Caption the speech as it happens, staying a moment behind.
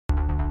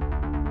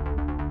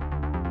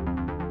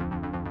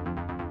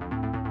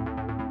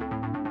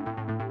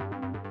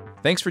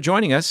Thanks for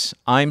joining us.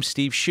 I'm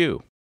Steve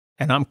Hsu.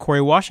 And I'm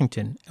Corey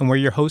Washington, and we're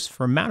your hosts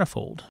for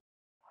Manifold.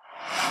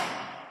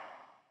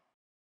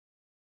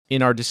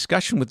 In our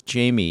discussion with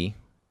Jamie,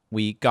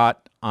 we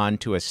got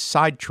onto a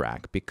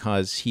sidetrack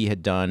because he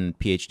had done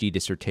a PhD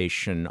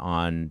dissertation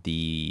on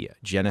the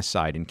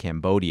genocide in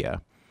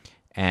Cambodia.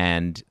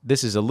 And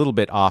this is a little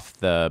bit off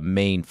the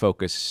main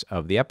focus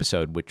of the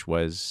episode, which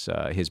was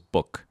his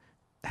book,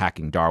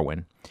 Hacking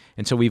Darwin.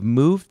 And so we've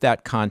moved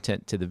that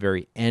content to the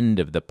very end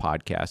of the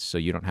podcast, so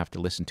you don't have to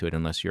listen to it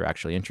unless you're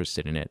actually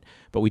interested in it.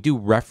 But we do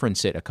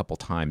reference it a couple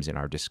times in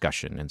our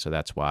discussion, and so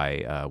that's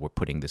why we're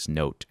putting this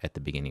note at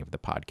the beginning of the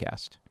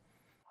podcast.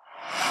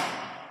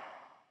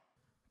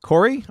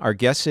 Corey, our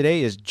guest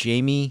today is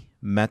Jamie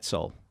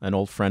Metzl, an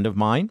old friend of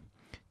mine.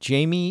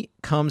 Jamie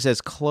comes as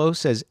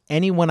close as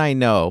anyone I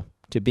know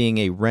to being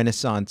a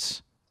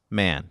Renaissance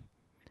man.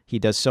 He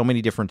does so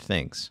many different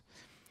things.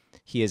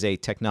 He is a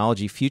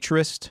technology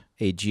futurist,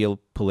 a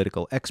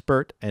geopolitical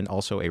expert, and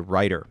also a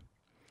writer.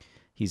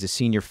 He's a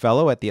senior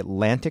fellow at the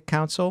Atlantic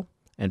Council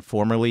and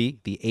formerly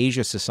the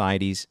Asia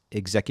Society's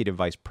executive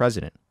vice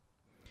president.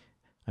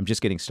 I'm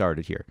just getting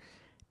started here.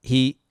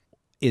 He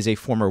is a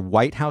former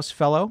White House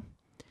fellow.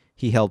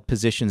 He held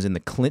positions in the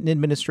Clinton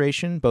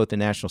administration, both the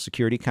National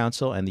Security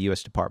Council and the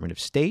U.S. Department of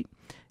State,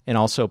 and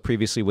also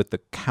previously with the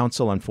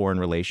Council on Foreign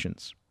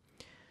Relations.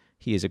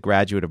 He is a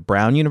graduate of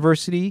Brown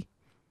University.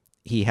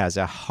 He has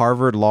a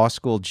Harvard Law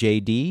School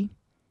JD,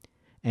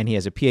 and he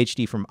has a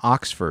PhD from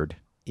Oxford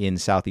in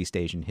Southeast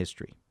Asian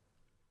history.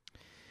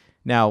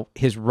 Now,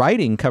 his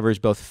writing covers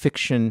both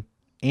fiction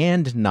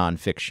and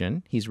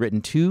nonfiction. He's written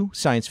 2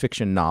 science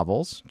fiction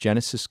novels,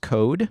 Genesis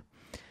Code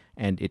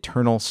and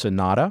Eternal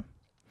Sonata.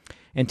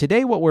 And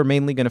today what we're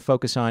mainly going to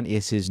focus on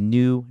is his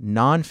new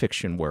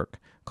nonfiction work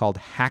called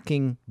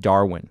Hacking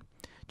Darwin,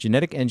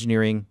 Genetic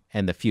Engineering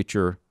and the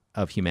Future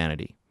of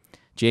Humanity.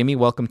 Jamie,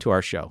 welcome to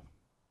our show.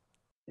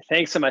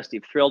 Thanks so much,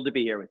 Steve. Thrilled to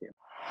be here with you.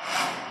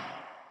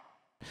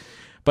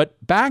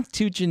 But back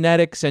to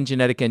genetics and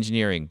genetic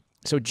engineering.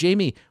 So,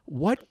 Jamie,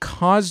 what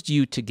caused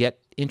you to get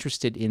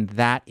interested in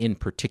that in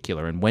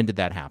particular, and when did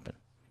that happen?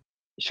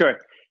 Sure.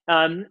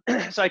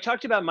 So I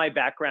talked about my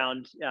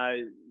background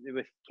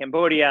with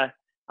Cambodia.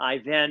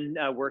 I then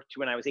worked,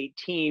 when I was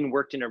 18,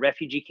 worked in a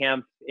refugee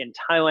camp in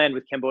Thailand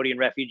with Cambodian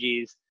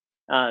refugees.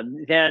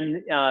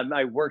 Then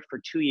I worked for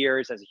 2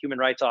 years as a human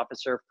rights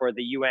officer for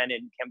the UN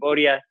in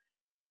Cambodia.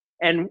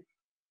 And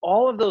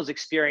all of those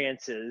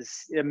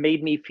experiences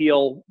made me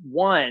feel,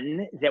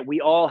 one, that we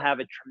all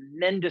have a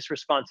tremendous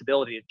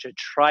responsibility to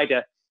try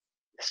to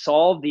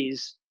solve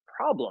these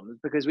problems.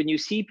 Because when you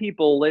see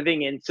people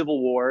living in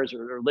civil wars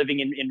or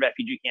living in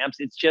refugee camps,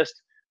 it's just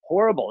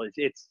horrible.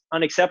 It's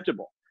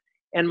unacceptable.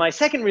 And my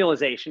second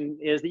realization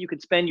is that you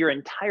could spend your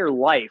entire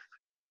life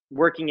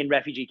working in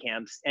refugee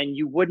camps and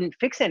you wouldn't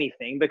fix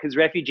anything because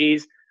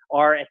refugees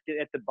are at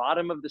the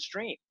bottom of the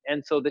stream.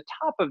 And so the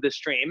top of the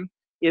stream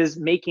is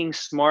making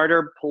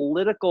smarter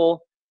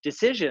political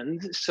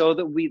decisions so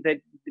that we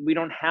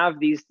don't have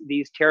these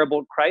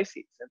terrible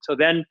crises. And so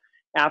then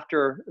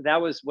after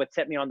that was what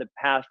set me on the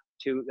path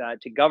to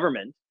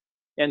government.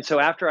 And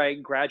so after I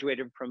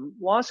graduated from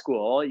law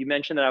school, you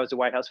mentioned that I was a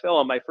White House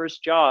fellow. My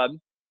first job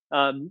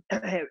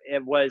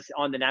it was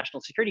on the National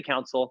Security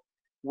Council,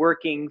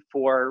 working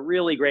for a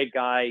really great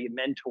guy,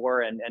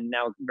 mentor, and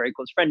now very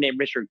close friend named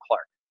Richard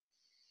Clarke.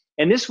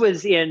 And this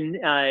was in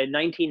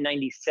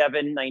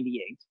 1997,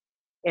 98.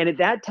 And at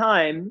that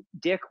time,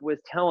 Dick was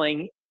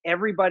telling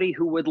everybody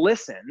who would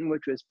listen,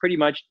 which was pretty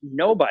much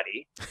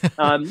nobody,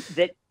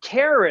 that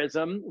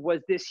terrorism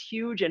was this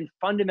huge and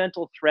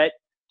fundamental threat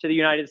to the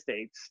United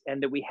States,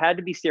 and that we had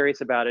to be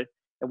serious about it,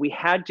 and we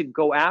had to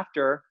go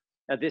after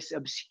this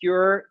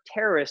obscure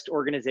terrorist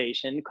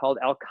organization called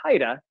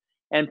Al-Qaeda,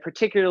 and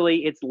particularly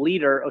its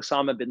leader,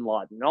 Osama bin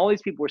Laden. And all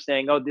these people were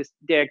saying, oh, this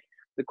Dick,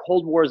 the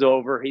Cold War's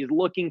over. He's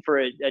looking for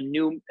a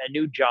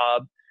new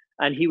job.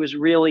 And he was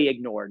really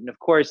ignored. And of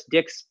course,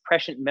 Dick's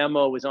prescient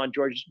memo was on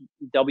George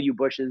W.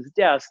 Bush's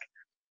desk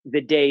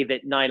the day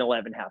that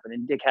 9/11 happened.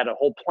 And Dick had a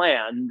whole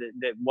plan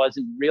that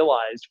wasn't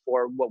realized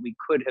for what we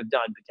could have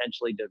done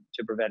potentially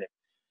to prevent it.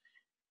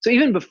 So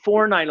even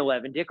before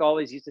 9/11, Dick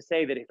always used to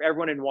say that if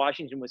everyone in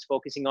Washington was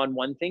focusing on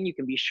one thing, you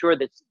can be sure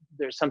that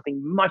there's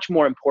something much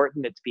more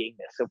important that's being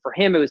missed. So for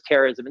him, it was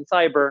terrorism and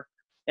cyber.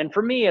 And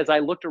for me, as I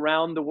looked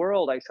around the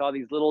world, I saw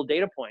these little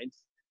data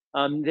points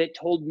that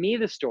told me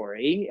the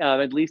story,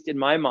 at least in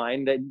my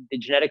mind, that the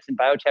genetics and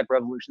biotech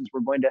revolutions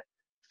were going to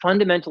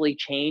fundamentally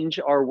change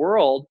our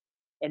world,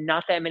 and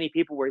not that many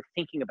people were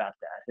thinking about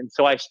that. And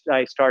so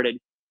I started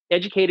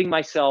educating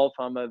myself.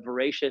 I'm a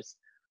voracious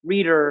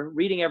reader,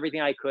 reading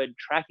everything I could,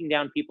 tracking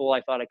down people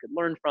I thought I could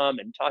learn from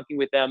and talking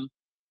with them.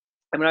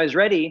 And when I was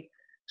ready,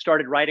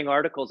 started writing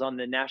articles on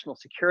the national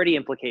security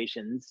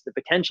implications, the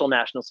potential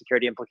national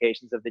security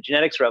implications of the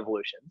genetics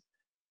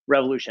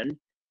revolution.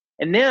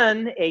 And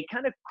then a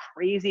kind of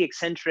crazy,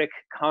 eccentric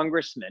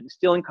congressman,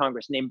 still in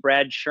Congress, named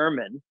Brad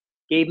Sherman,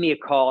 gave me a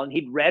call, and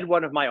he'd read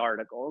one of my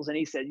articles, and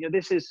he said,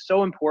 this is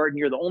so important.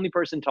 You're the only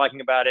person talking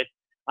about it.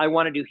 I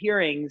want to do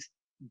hearings.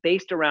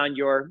 based around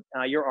your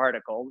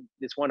article,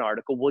 this one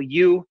article. Will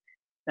you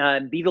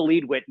be the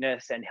lead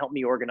witness and help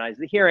me organize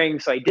the hearing?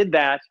 So I did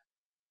that,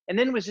 and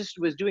then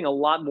was doing a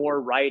lot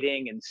more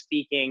writing and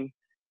speaking.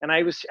 And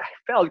I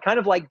felt kind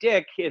of like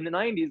Dick in the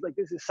 90s, like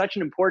this is such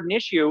an important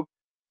issue,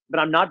 but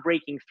I'm not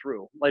breaking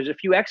through. There's a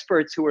few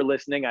experts who are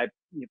listening. I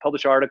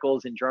publish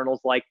articles in journals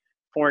like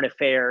Foreign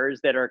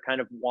Affairs that are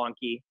kind of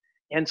wonky.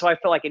 And so I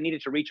felt like I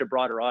needed to reach a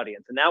broader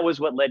audience. And that was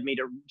what led me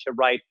to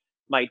write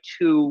my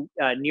two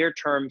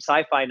near-term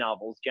sci-fi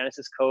novels,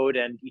 Genesis Code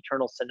and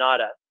Eternal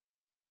Sonata.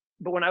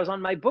 But when I was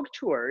on my book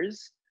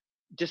tours,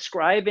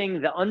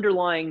 describing the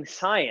underlying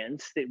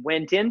science that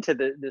went into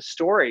the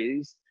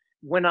stories,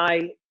 when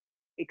I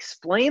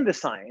explained the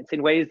science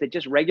in ways that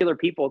just regular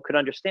people could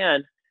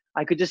understand,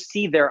 I could just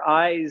see their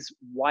eyes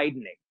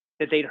widening,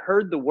 that they'd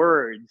heard the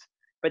words,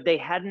 but they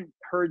hadn't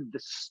heard the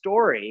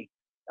story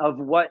of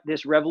what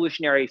this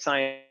revolutionary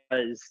science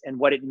was and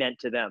what it meant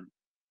to them.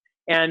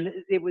 And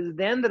it was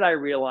then that I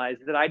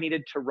realized that I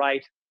needed to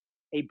write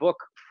a book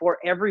for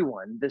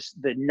everyone,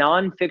 the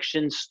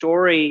nonfiction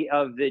story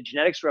of the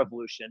genetics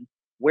revolution,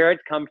 where it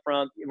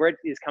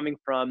is coming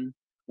from,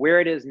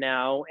 where it is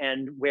now,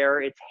 and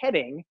where it's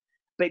heading,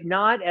 but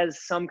not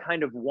as some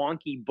kind of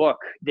wonky book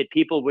that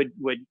people would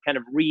kind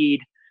of read,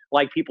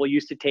 like people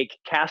used to take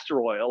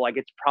castor oil, like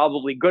it's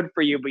probably good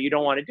for you, but you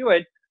don't want to do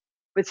it.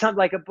 But something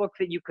like a book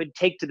that you could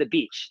take to the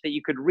beach, that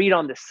you could read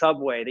on the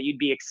subway, that you'd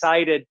be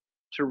excited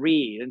to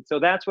read. And so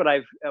that's what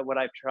I've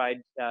tried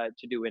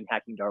to do in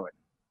Hacking Darwin.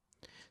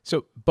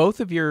 So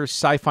both of your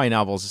sci-fi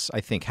novels,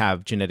 I think,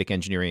 have genetic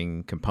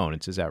engineering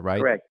components. Is that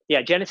right? Correct.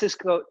 Yeah, Genesis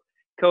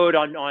Code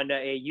on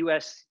a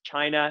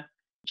U.S.-China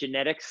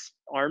genetics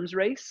arms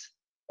race,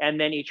 and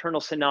then Eternal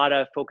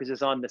Sonata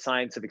focuses on the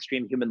science of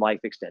extreme human life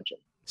extension.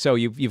 So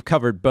you've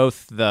covered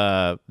both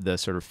the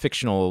sort of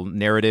fictional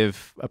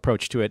narrative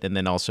approach to it, and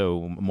then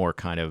also more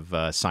kind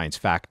of science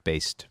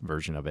fact-based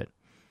version of it.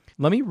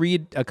 Let me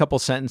read a couple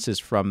sentences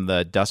from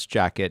the dust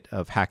jacket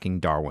of Hacking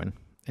Darwin,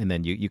 and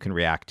then you can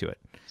react to it.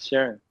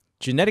 Sure.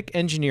 Genetic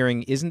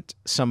engineering isn't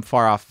some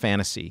far-off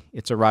fantasy.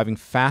 It's arriving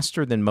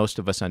faster than most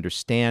of us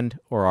understand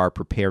or are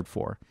prepared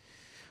for.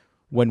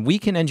 When we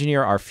can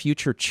engineer our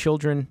future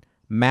children,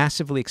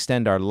 massively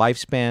extend our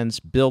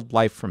lifespans, build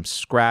life from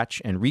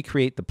scratch, and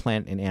recreate the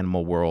plant and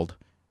animal world,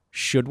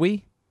 should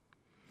we?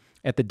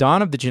 At the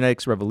dawn of the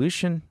genetics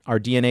revolution, our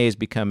DNA is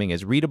becoming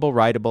as readable,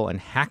 writable, and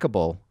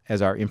hackable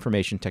as our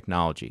information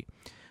technology.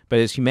 But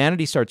as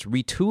humanity starts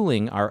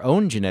retooling our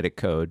own genetic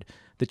code,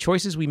 the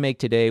choices we make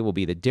today will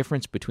be the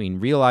difference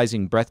between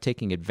realizing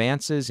breathtaking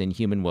advances in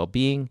human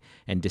well-being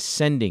and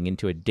descending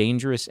into a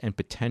dangerous and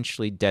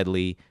potentially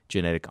deadly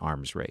genetic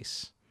arms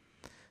race.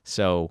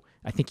 So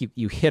I think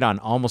you hit on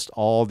almost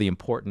all the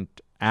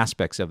important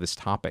aspects of this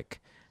topic.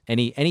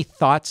 Any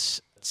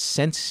thoughts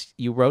since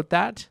you wrote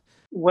that?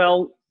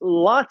 Well,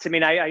 lots. I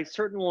mean, I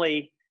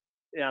certainly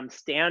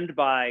stand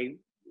by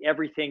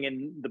everything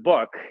in the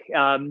book,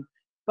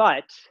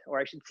 but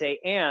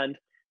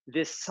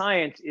this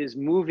science is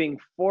moving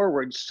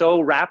forward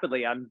so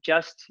rapidly. I'm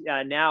just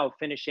now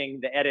finishing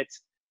the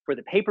edits for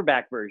the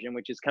paperback version,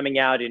 which is coming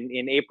out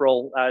in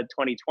April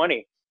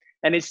 2020.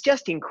 And it's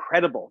just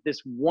incredible.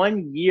 This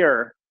 1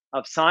 year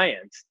of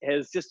science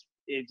has just,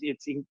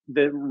 it's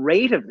the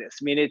rate of this.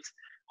 I mean, it's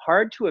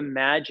hard to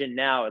imagine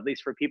now, at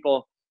least for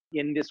people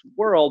in this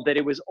world, that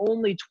it was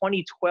only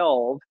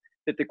 2012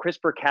 that the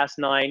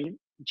CRISPR-Cas9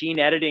 gene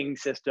editing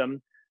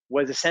system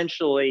was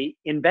essentially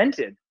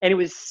invented. And it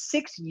was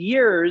 6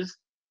 years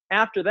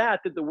after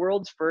that that the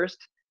world's first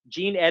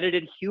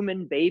gene-edited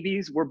human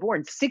babies were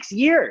born. 6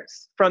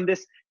 years from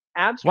this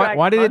abstract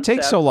Why did it take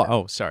concept. so long?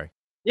 Oh, sorry.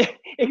 Yeah,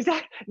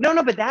 exactly.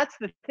 No, but that's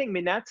the thing. I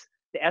mean, that's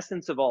the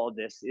essence of all of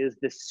this, is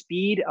the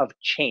speed of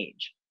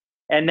change.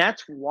 And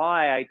that's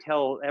why I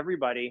tell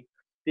everybody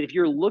that if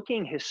you're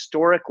looking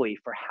historically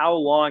for how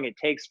long it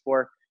takes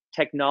for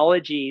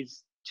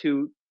technologies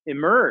to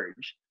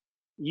emerge,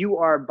 you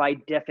are by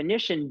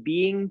definition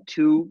being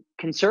too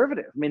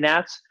conservative. I mean,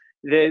 that's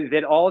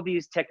that all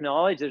these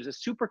technologies, there's a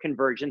super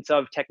convergence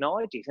of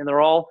technologies, and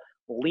they're all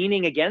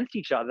leaning against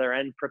each other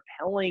and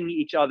propelling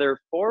each other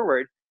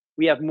forward.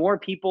 We have more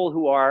people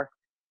who are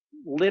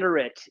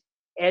literate,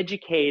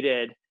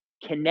 educated,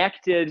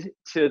 connected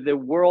to the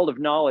world of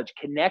knowledge,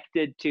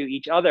 connected to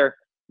each other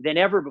than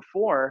ever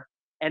before.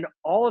 And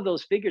all of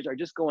those figures are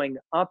just going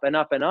up and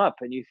up and up.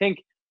 And you think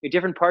in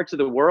different parts of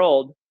the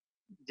world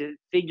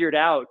figured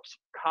out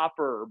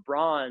copper or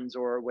bronze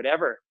or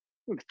whatever,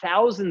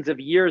 thousands of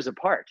years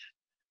apart.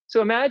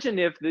 So imagine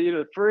if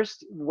the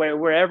first,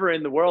 wherever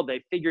in the world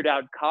they figured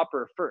out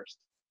copper first,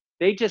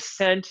 they just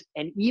sent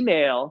an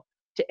email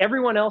to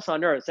everyone else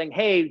on Earth saying,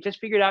 hey, just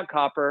figured out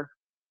copper,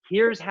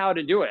 here's how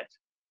to do it.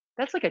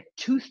 That's like a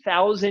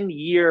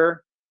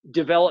 2,000-year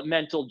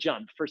developmental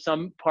jump for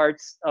some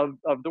parts of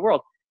the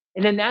world.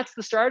 And then that's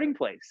the starting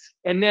place.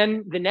 And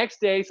then the next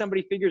day,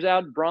 somebody figures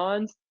out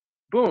bronze,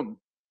 boom,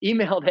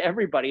 email to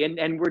everybody.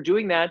 And we're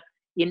doing that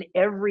in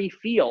every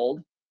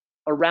field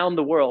around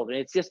the world. And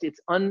it's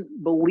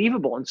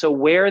unbelievable. And so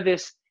where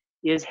this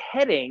is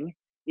heading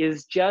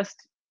is just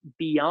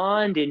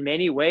beyond, in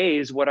many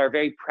ways, what our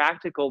very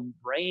practical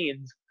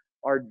brains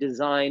are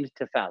designed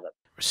to fathom.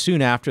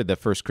 Soon after the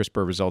first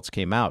CRISPR results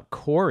came out,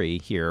 Corey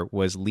here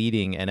was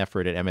leading an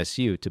effort at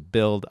MSU to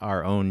build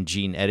our own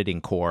gene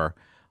editing core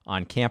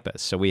on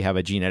campus. So we have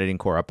a gene editing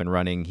core up and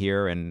running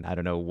here, and I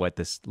don't know what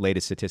the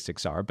latest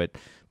statistics are, but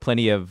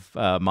plenty of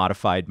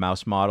modified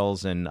mouse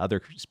models and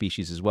other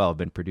species as well have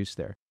been produced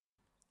there.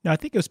 Now, I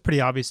think it was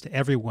pretty obvious to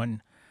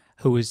everyone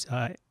who was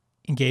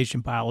engaged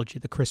in biology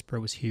that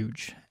CRISPR was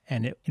huge,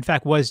 and it, in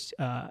fact,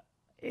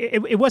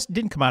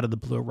 didn't come out of the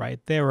blue, right?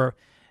 There were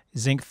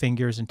zinc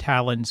fingers and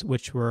talons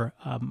which were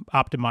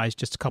optimized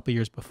just a couple of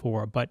years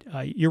before, but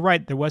you're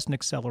right, there was an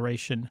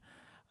acceleration,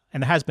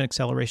 and there has been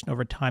acceleration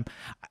over time.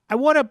 I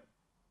want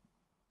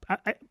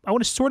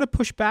to sort of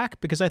push back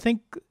because I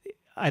think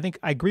I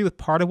agree with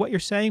part of what you're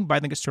saying, but I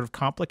think it's sort of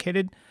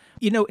complicated.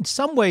 In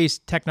some ways,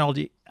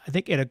 technology, I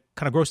think at a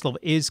kind of gross level,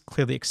 is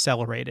clearly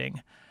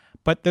accelerating.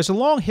 But there's a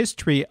long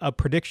history of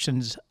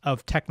predictions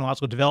of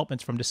technological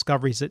developments from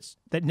discoveries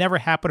that never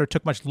happened or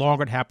took much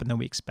longer to happen than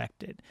we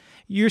expected.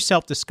 You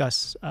yourself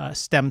discuss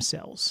stem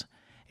cells.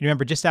 And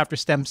remember, just after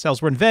stem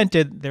cells were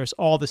invented, there's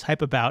all this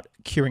hype about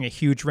curing a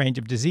huge range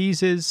of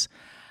diseases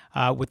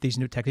with these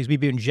new techniques. We'd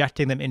be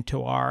injecting them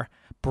into our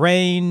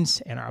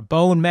brains and our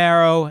bone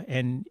marrow,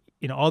 and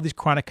all these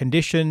chronic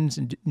conditions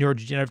and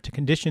neurodegenerative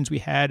conditions we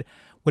had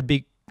would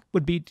be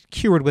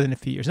cured within a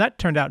few years. And that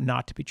turned out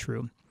not to be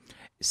true.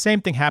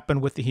 Same thing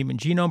happened with the Human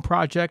Genome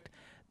Project.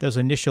 There was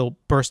an initial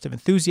burst of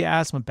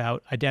enthusiasm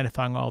about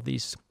identifying all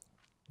these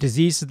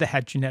diseases that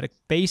had genetic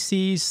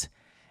bases,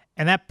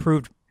 and that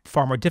proved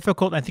far more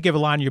difficult. And I think you have a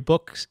line in your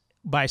book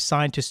by a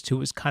scientist who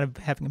was kind of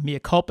having a mea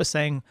culpa,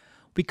 saying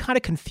we kind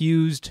of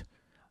confused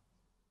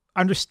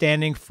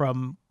understanding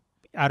from,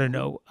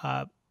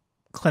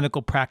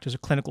 clinical practice or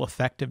clinical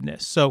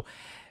effectiveness. So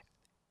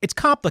it's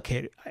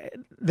complicated. I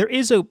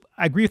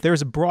agree there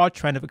is a broad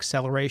trend of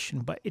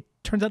acceleration, but it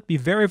turns out to be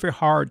very, very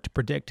hard to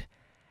predict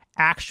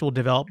actual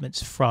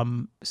developments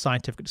from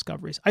scientific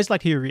discoveries. I just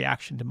like to hear your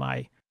reaction to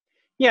my...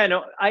 Yeah,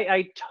 no,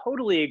 I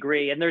totally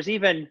agree. And there's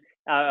even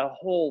a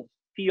whole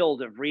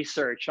field of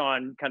research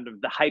on kind of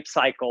the hype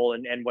cycle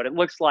and what it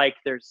looks like.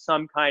 There's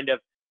some kind of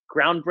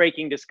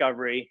groundbreaking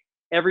discovery.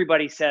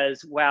 Everybody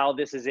says, wow,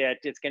 this is it.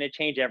 It's going to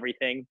change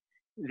everything.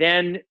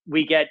 Then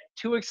we get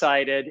too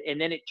excited,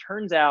 and then it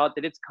turns out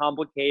that it's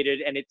complicated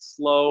and it's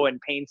slow and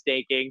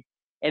painstaking.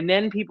 And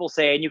then people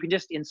say, and you can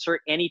just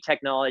insert any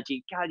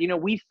technology. God,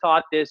 we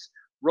thought this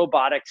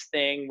robotics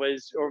thing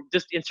was, or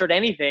just insert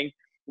anything.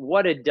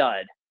 What a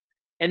dud.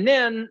 And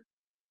then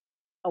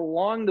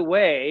along the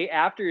way,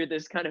 after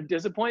this kind of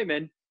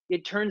disappointment,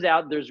 it turns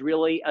out there's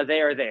really a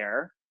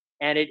there,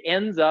 and it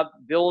ends up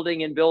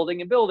building and building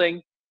and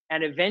building.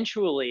 And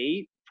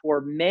eventually,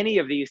 for many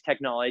of these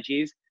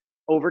technologies,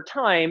 over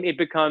time, it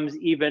becomes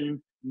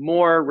even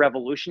more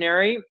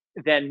revolutionary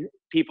than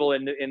people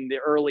in the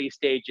early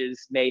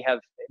stages may have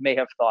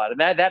thought. And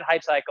that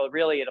hype cycle,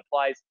 really, it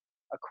applies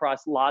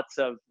across lots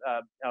of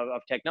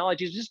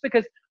technologies, just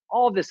because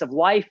all of this of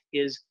life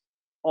is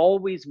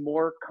always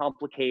more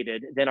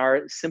complicated than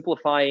our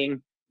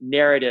simplifying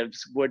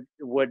narratives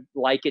would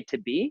like it to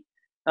be.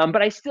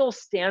 But I still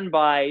stand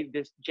by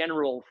this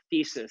general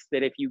thesis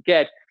that if you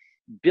get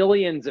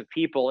billions of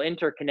people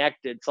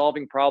interconnected,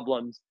 solving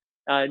problems,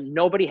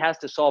 nobody has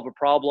to solve a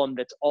problem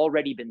that's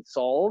already been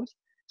solved.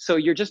 So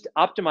you're just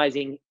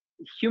optimizing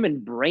human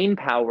brain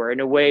power in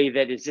a way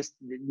that is just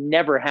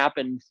never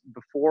happened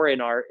before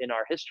in our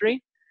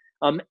history.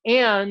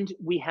 And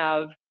we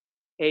have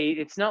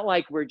it's not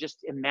like we're just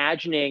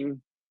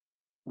imagining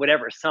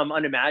some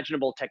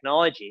unimaginable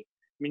technology.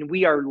 I mean,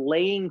 we are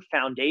laying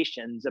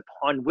foundations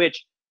upon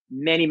which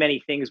many,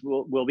 many things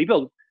will be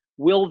built.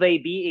 Will they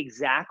be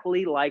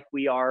exactly like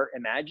we are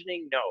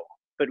imagining? No.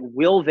 But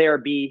will there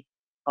be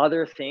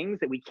other things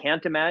that we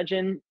can't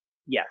imagine?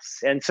 Yes.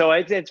 And so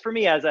it's for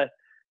me I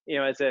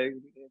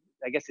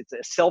guess it's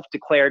a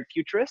self-declared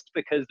futurist,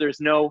 because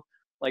there's no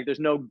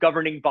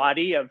governing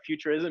body of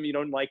futurism.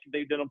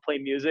 They don't play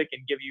music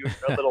and give you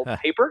a little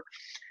paper.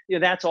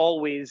 That's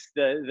always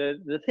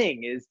the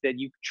thing, is that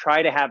you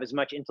try to have as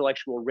much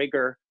intellectual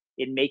rigor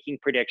in making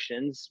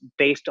predictions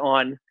based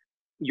on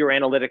your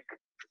analytic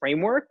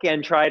framework,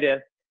 and try to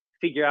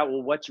figure out,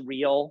 well, what's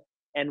real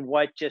and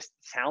what just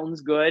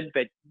sounds good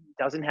but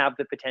doesn't have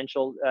the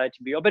potential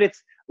to be real. But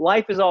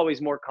life is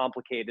always more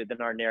complicated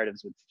than our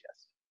narratives would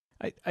suggest.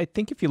 I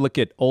think if you look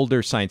at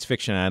older science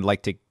fiction, and I'd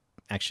like to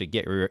actually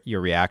get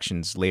your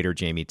reactions later,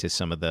 Jamie, to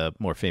some of the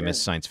more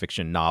famous science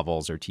fiction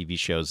novels or TV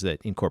shows that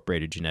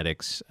incorporated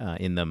genetics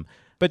in them.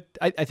 But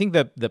I think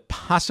the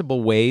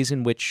possible ways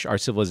in which our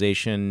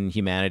civilization,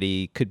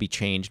 humanity, could be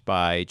changed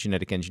by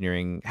genetic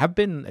engineering have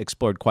been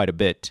explored quite a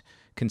bit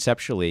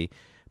conceptually.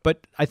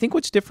 But I think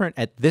what's different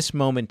at this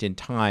moment in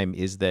time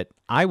is that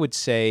I would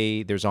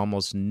say there's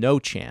almost no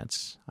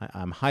chance,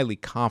 I'm highly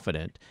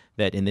confident,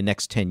 that in the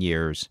next 10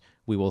 years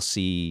we will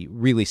see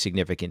really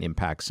significant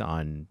impacts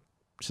on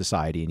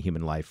society and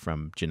human life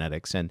from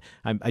genetics. And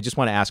I just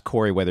want to ask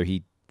Corey whether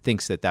he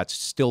thinks that that's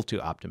still too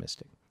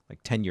optimistic.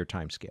 like 10-year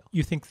time scale.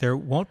 You think there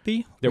won't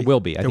be? There will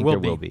be. I think there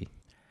will be.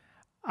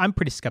 I'm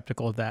pretty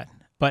skeptical of that.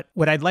 But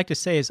what I'd like to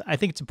say is I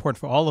think it's important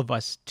for all of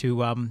us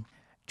to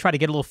try to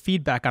get a little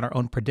feedback on our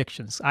own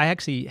predictions. I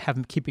actually have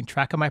been keeping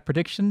track of my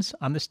predictions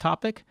on this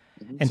topic.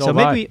 And so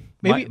maybe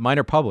mine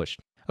are published.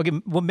 Okay,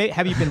 well,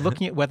 have you been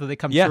looking at whether they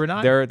come yeah, true or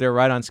not? They're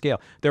right on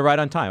scale. They're right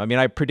on time. I mean,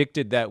 I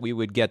predicted that we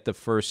would get the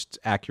first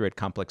accurate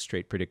complex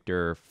trait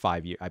predictor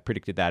 5 years. I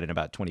predicted that in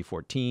about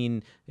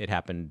 2014. It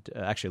happened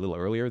actually a little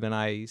earlier than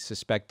I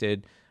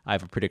suspected. I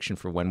have a prediction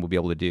for when we'll be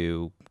able to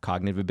do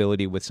cognitive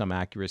ability with some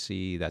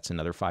accuracy. That's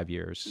another 5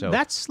 years. So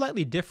that's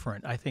slightly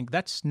different. I think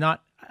that's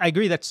not. I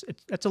agree. That's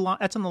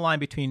on the line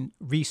between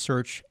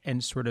research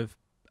and sort of.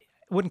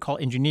 I wouldn't call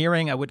it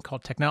engineering. I wouldn't call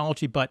it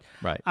technology. But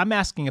right. I'm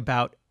asking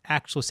about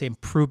actual, say,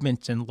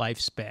 improvements in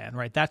lifespan.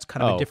 Right. That's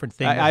kind of a different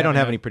thing. I don't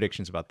have any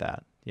predictions about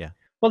that. Yeah.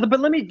 Well, but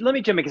let me jump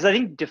in because I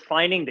think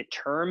defining the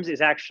terms is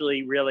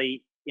actually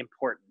really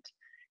important.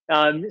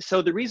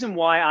 So the reason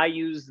why I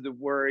use the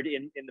word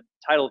in the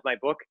title of my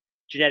book,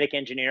 genetic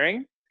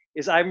engineering,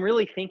 is I'm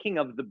really thinking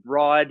of the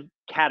broad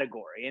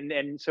category.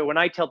 And so when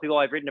I tell people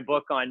I've written a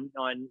book on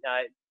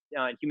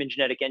human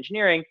genetic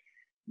engineering,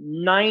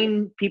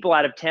 9 people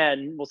out of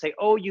 10 will say,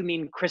 "Oh, you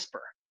mean CRISPR?"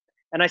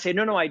 And I say,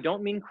 "No, I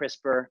don't mean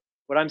CRISPR.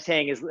 What I'm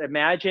saying is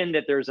imagine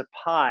that there's a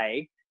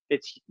pie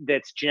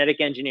that's genetic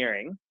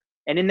engineering,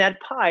 and in that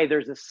pie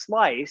there's a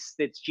slice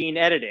that's gene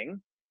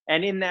editing,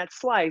 and in that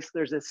slice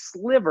there's a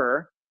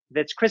sliver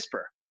that's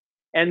CRISPR."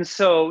 And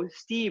so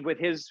Steve, with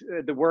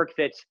the work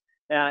that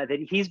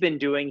he's been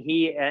doing,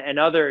 he and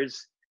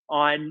others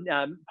on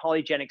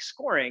polygenic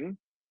scoring,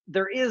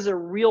 there is a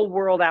real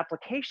world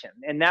application,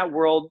 and that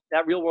real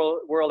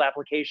world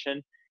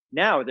application,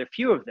 now there are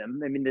few of them.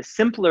 I mean, the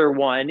simpler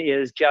one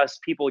is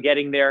just people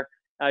getting their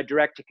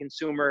direct to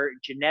consumer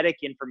genetic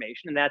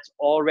information, and that's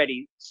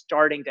already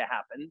starting to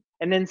happen.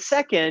 And then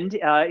second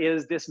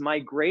is this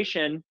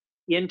migration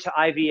into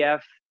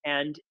IVF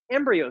and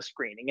embryo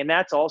screening, and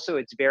that's also,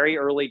 it's very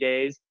early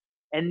days,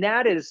 and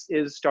that is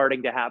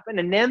starting to happen.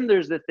 And then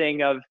there's the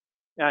thing of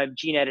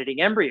gene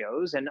editing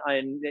embryos, and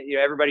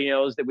everybody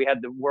knows that we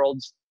had the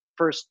world's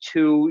first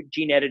 2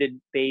 gene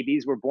edited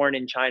babies were born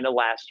in China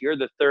last year.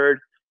 The third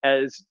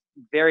has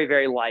very,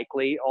 very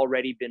likely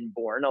already been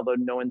born, although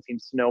no one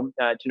seems to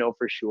know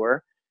for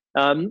sure.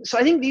 So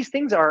I think these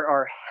things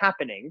are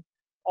happening.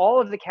 All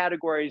of the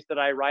categories that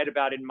I write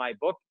about in my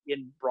book,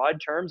 in broad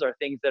terms, are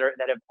things that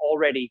have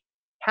already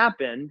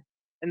happened.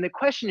 And the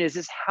question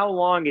is how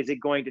long is it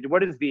going to?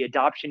 What is the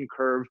adoption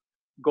curve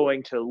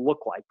going to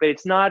look like? But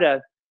it's not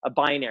a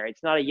binary.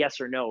 It's not a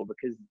yes or no,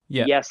 because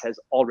yes has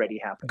already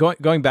happened.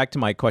 Going back to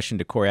my question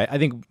to Corey, I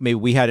think maybe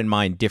we had in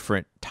mind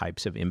different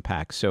types of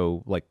impacts.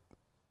 So like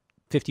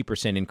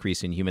 50%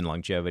 increase in human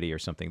longevity or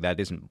something. That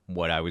isn't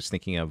what I was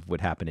thinking of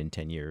would happen in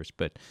 10 years.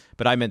 But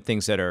I meant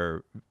things that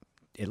are,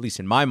 at least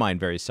in my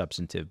mind, very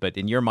substantive. But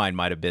in your mind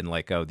might have been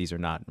like, oh, these are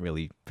not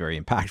really very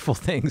impactful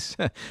things.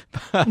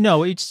 No,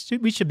 we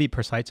should be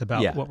precise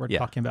about what we're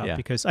talking about,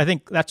 because I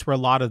think that's where a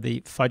lot of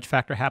the fudge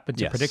factor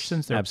happens in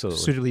predictions. They're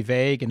suitably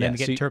vague, and then they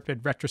get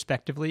interpreted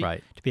retrospectively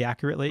to be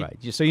accurately. Right.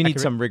 So you need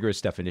some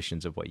rigorous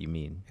definitions of what you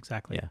mean.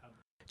 Exactly. Yeah.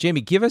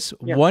 Jamie, give us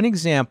one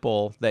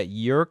example that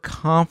you're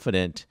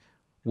confident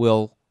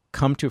will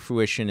come to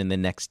fruition in the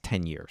next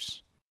 10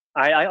 years.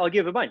 I'll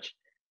give a bunch.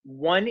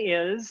 One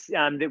is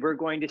that we're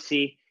going to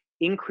see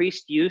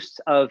increased use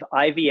of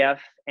IVF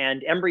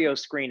and embryo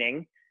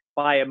screening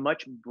by a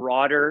much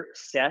broader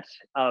set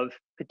of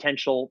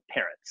potential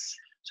parents.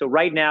 So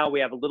right now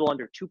we have a little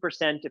under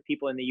 2% of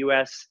people in the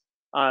US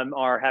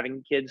are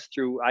having kids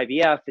through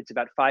IVF. It's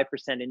about 5%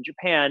 in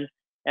Japan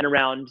and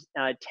around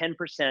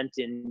 10%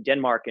 in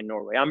Denmark and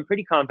Norway. I'm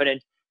pretty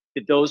confident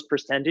that those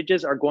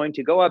percentages are going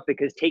to go up,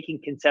 because taking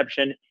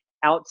conception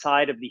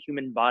outside of the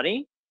human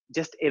body,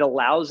 it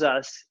allows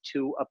us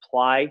to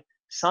apply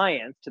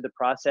science to the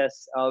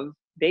process of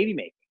baby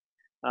making.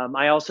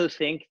 I also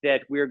think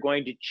that we're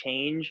going to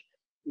change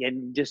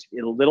in just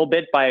a little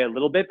bit by a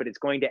little bit, but it's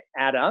going to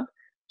add up,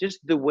 just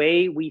the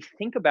way we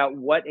think about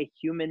what a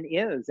human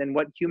is and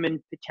what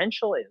human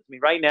potential is. I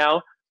mean, right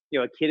now,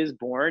 a kid is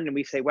born and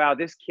we say, wow,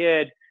 this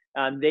kid,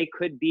 they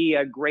could be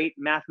a great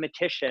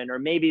mathematician, or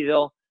maybe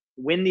they'll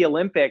win the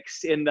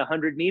Olympics in the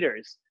 100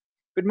 meters.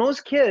 But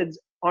most kids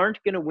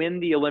aren't going to win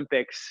the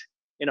Olympics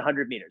in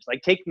 100 meters.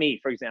 Like, take me,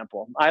 for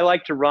example. I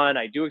like to run.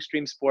 I do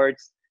extreme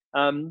sports.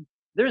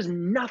 There's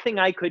nothing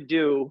I could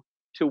do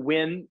to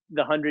win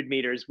the 100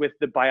 meters with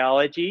the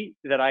biology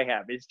that I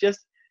have. It's just,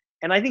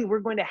 and I think we're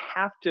going to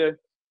have to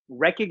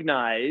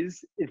recognize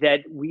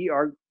that we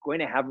are going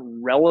to have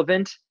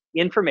relevant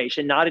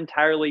information, not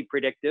entirely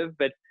predictive,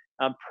 but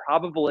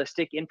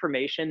probabilistic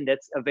information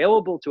that's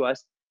available to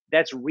us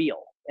that's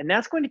real. And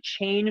that's going to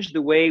change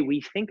the way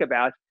we think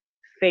about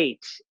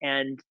fate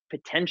and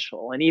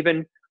potential and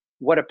even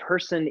what a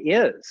person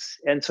is.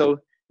 And so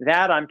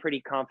that I'm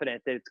pretty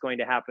confident that it's going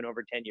to happen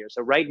over 10 years.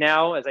 So right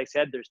now, as I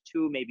said, there's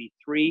 2, maybe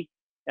 3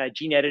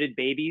 gene edited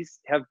babies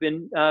have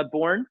been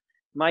born.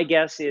 My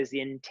guess is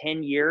in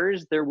 10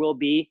 years, there will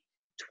be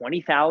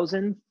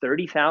 20,000,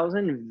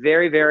 30,000,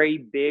 very,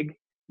 very big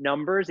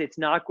numbers. It's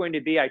not going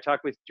to be, I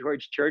talk with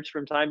George Church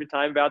from time to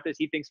time about this.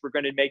 He thinks we're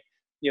going to make,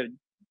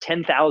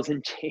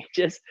 10,000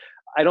 changes.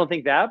 I don't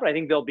think that, but I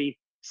think there'll be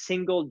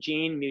single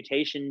gene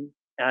mutation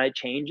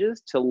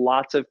changes to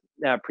lots of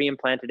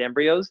pre-implanted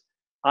embryos,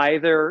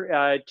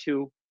 either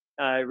to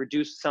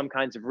reduce some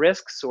kinds of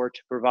risks or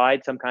to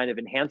provide some kind of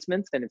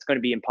enhancements. And it's going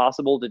to be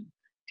impossible to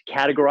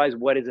categorize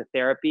what is a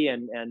therapy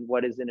and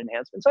what is an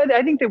enhancement. So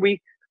I think that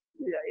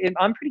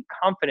I'm pretty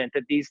confident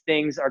that these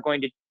things are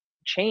going to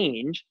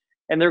change,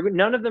 and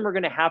none of them are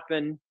going to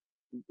happen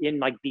in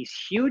like these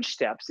huge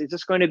steps. It's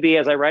just going to be,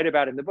 as I write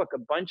about in the book, a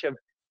bunch of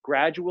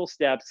gradual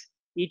steps,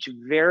 each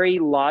very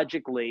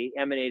logically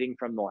emanating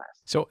from the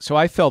last. So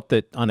I felt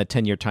that on a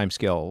 10-year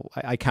timescale,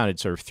 I counted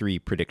sort of 3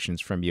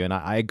 predictions from you, and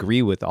I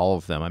agree with all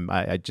of them.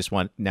 I just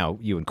want now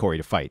you and Corey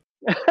to fight.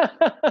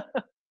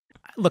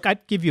 Look,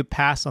 I'd give you a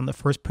pass on the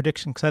first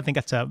prediction because I think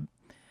that's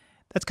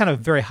kind of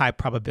a very high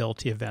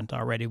probability event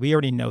already. We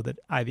already know that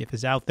IVF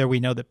is out there. We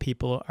know that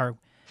people are,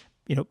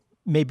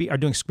 maybe are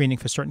doing screening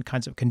for certain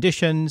kinds of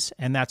conditions,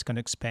 and that's going to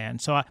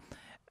expand. So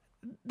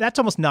that's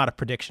almost not a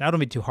prediction. I don't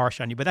be too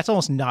harsh on you, but that's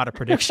almost not a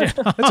prediction.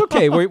 It's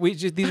okay.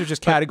 These are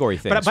just category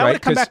things, but right? I want to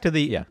come back to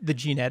the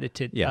gene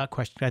edited Yeah.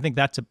 question. I think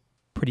that's a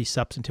pretty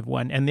substantive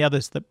one, and the other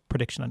is the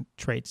prediction on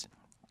traits.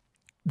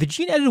 The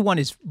gene edited one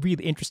is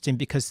really interesting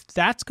because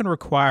that's going to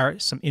require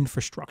some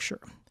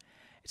infrastructure.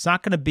 It's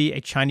not going to be a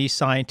Chinese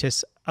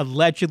scientist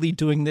allegedly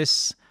doing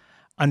this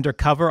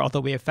undercover, although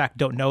we in fact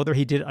don't know that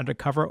he did it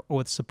undercover or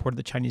with support of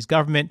the Chinese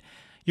government.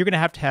 You're going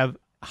to have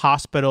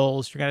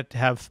hospitals, you're going to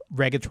have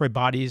regulatory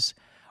bodies,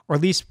 or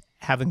at least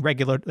having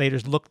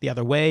regulators look the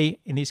other way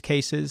in these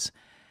cases.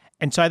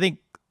 And so I think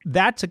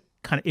that's a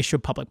kind of issue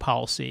of public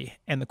policy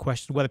and the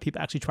question of whether people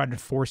actually try to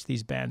enforce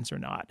these bans or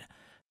not.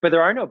 But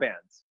there are no bans.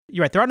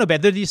 You're right. There are no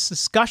bans. There are these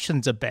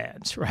discussions of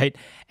bans, right?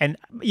 And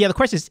the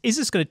question is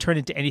this going to turn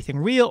into anything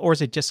real, or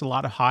is it just a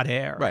lot of hot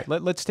air? Right.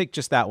 Let's take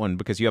just that one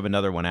because you have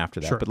another one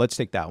after that. Sure. But let's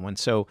take that one.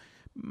 So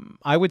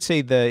I would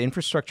say the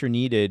infrastructure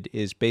needed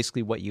is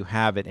basically what you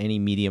have at any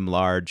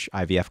medium-large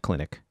IVF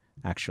clinic,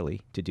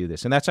 actually, to do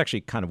this. And that's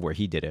actually kind of where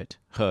he did it.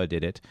 He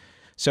did it.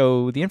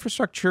 So the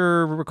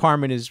infrastructure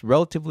requirement is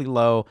relatively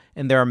low,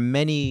 and there are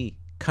many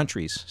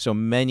countries, so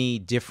many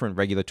different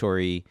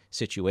regulatory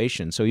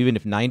situations. So even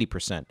if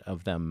 90%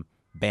 of them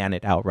ban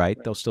it outright,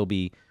 there'll still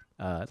be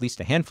at least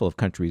a handful of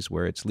countries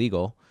where it's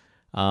legal.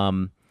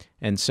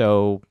 And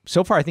so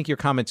far, I think your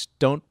comments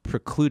don't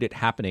preclude it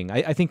happening.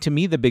 I think to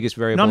me, the biggest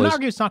variable No, I'm not is...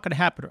 arguing it's not going to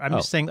happen. I'm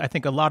just saying I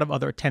think a lot of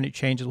other attendant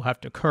changes will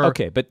have to occur.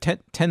 Okay, but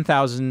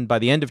 10,000, by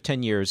the end of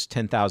 10 years,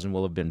 10,000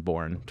 will have been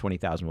born,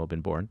 20,000 will have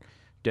been born.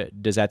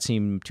 Does that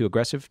seem too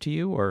aggressive to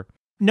you, or...?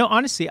 No,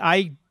 honestly,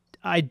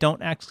 I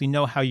don't actually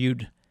know how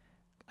you'd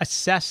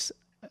assess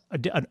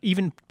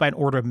even by an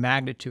order of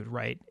magnitude,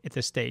 right, at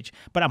this stage.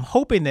 But I'm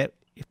hoping that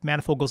if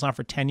Manifold goes on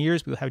for 10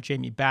 years, we'll have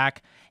Jamie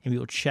back and we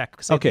will check.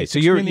 Okay, so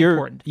you're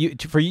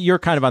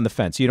kind of on the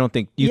fence. You don't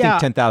think think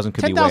 10,000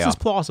 could be way off? 10,000 is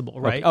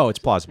plausible, right? Okay. Oh, it's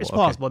plausible. It's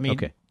plausible. Okay. I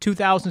mean,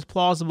 2,000 is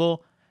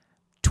plausible.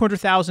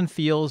 200,000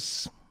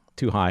 feels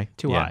too high.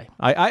 Too high.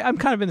 I'm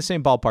kind of in the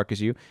same ballpark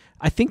as you.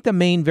 I think the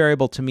main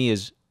variable to me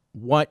is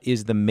what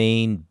is the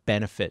main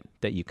benefit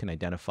that you can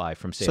identify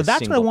from, say, So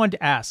that's what I wanted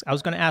to ask. I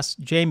was going to ask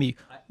Jamie,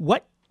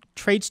 what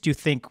traits do you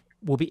think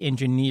will be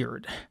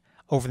engineered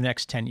over the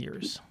next 10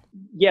 years?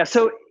 Yeah,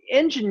 so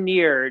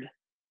engineered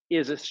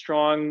is a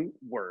strong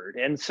word.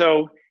 And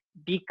so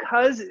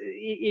because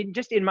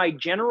just in my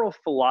general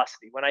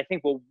philosophy, when I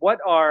think, well,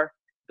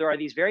 there are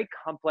these very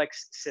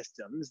complex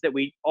systems that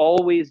we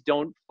always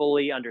don't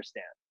fully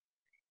understand.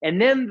 And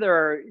then there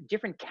are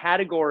different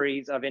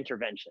categories of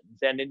interventions.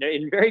 And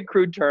in very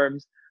crude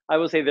terms, I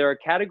will say there are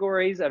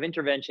categories of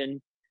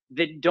intervention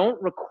that don't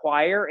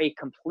require a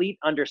complete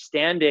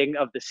understanding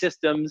of the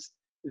systems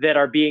that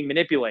are being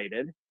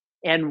manipulated,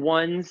 and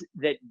ones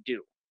that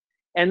do.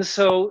 And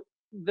so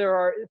there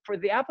are, for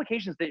the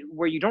applications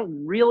where you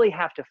don't really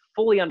have to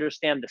fully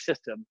understand the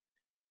system,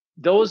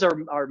 those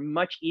are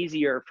much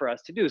easier for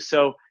us to do.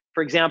 So,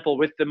 for example,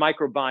 with the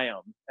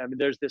microbiome,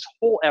 there's this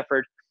whole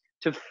effort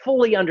to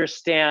fully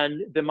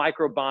understand the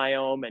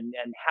microbiome and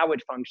how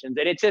it functions.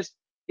 And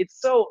it's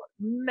so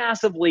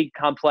massively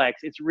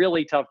complex, it's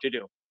really tough to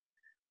do.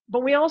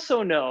 But we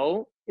also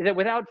know that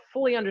without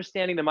fully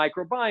understanding the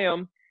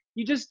microbiome,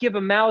 you just give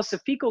a mouse a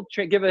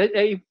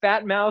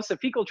fat mouse a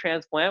fecal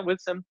transplant with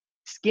some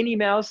skinny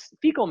mouse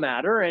fecal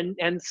matter,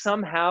 and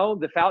somehow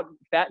the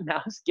fat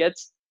mouse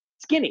gets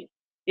skinny.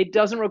 It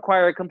doesn't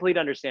require a complete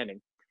understanding.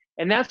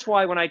 And that's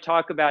why when I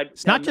talk about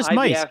it's not just IVF,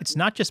 mice. It's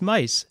not just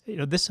mice.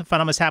 This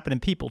phenomenon has happened in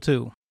people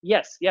too.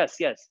 Yes.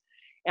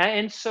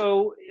 And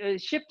so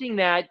shifting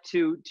that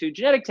to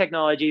genetic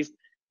technologies,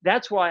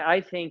 that's why I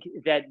think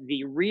that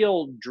the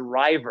real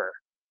driver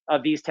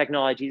of these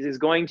technologies is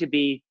going to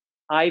be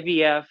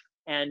IVF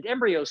and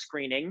embryo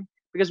screening,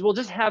 because we'll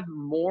just have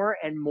more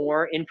and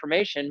more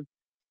information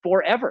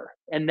forever.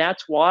 And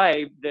that's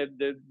why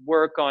the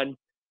work on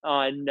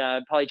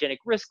polygenic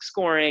risk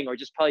scoring or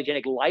just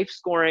polygenic life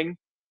scoring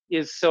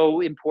is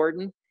so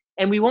important.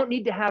 And we won't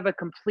need to have a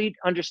complete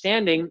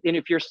understanding. And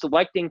if you're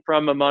selecting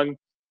from among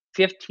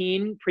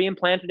 15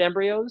 pre-implanted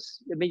embryos,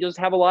 I mean, you'll just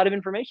have a lot of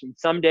information.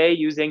 Someday,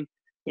 using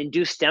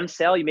induced stem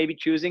cell, you may be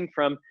choosing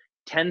from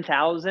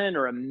 10,000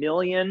 or 1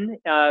 million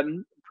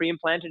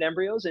pre-implanted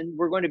embryos, and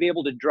we're going to be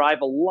able to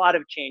drive a lot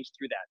of change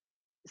through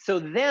that. So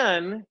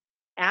then,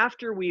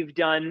 after we've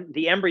done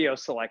the embryo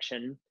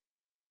selection,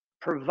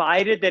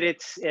 provided that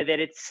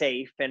it's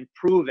safe and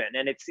proven,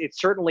 and it's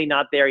certainly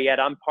not there yet.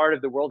 I'm part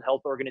of the World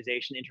Health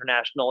Organization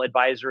International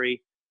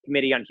Advisory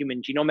Committee on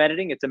Human Genome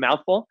Editing. It's a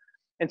mouthful.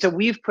 And so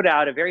we've put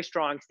out a very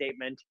strong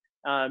statement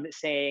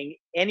saying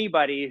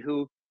anybody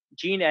who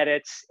gene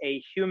edits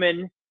a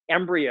human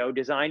embryo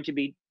designed to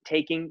be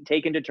taken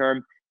to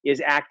term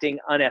is acting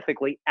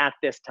unethically at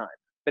this time.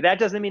 But that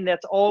doesn't mean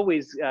that's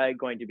always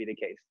going to be the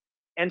case.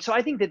 And so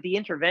I think that the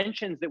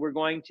interventions that we're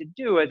going to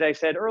do, as I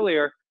said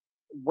earlier,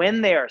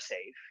 when they are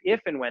safe,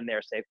 if and when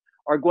they're safe,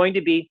 are going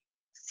to be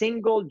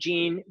single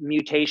gene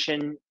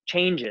mutation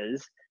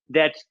changes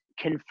that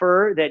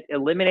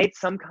eliminate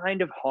some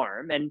kind of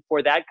harm. And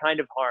for that kind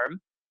of harm,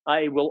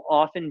 it will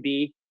often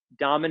be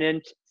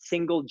dominant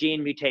single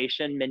gene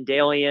mutation,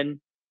 Mendelian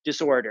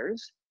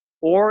disorders,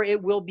 or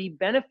it will be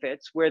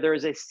benefits where there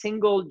is a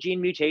single gene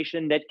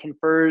mutation that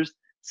confers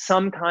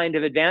some kind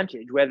of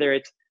advantage, whether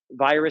it's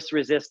virus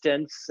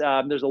resistance.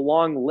 There's a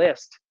long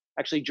list.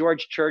 Actually,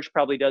 George Church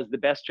probably does the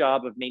best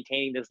job of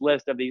maintaining this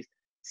list of these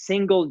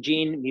single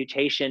gene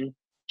mutation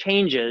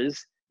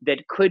changes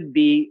that could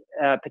be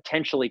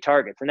potentially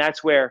targets. And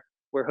that's where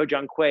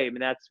He-Jun Kuei, I mean,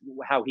 that's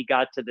how he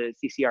got to the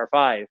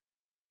CCR5.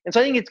 And so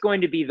I think it's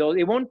going to be those.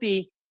 It won't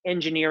be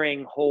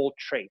engineering whole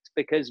traits,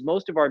 because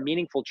most of our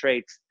meaningful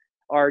traits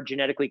are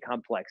genetically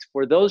complex.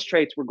 For those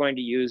traits, we're going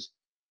to use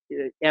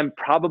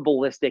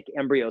probabilistic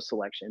embryo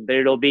selection, but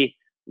it'll be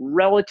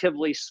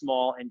relatively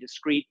small and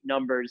discrete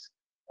numbers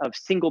of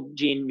single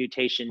gene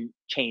mutation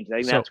change. I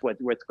think that's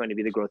what's going to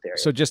be the growth area.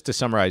 So just to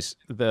summarize,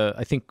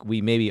 I think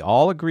we maybe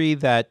all agree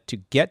that to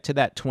get to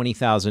that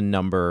 20,000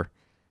 number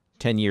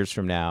 10 years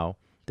from now,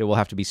 there will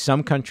have to be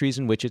some countries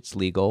in which it's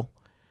legal.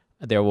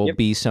 There will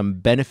be some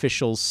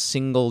beneficial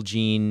single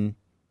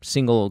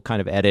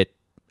kind of edit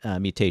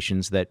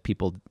mutations that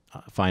people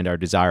find are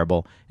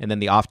desirable. And then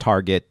the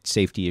off-target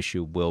safety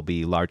issue will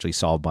be largely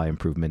solved by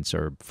improvements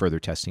or further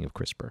testing of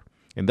CRISPR.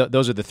 And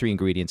those are the three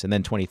ingredients. And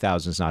then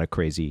 20,000 is not a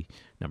crazy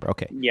number.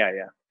 Okay. Yeah.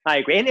 I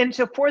agree. And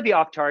so for the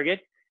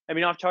off-target, I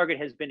mean, off-target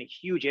has been a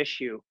huge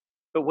issue.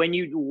 But when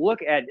you look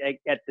at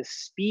the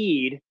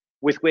speed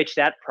with which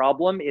that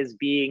problem is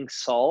being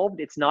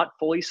solved, it's not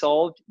fully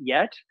solved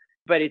yet,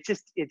 but it's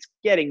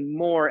getting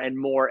more and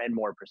more and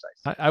more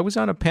precise. I was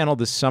on a panel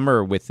this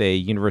summer with a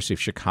University of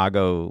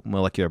Chicago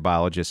molecular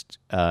biologist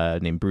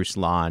named Bruce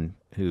Lahn,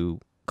 who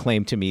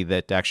claimed to me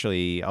that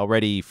actually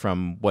already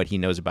from what he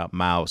knows about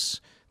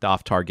mouse, the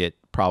off-target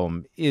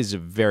problem is a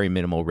very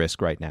minimal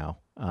risk right now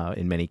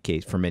in many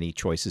cases for many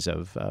choices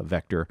of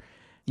vector.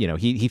 You know,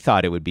 he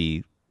thought it would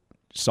be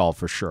solved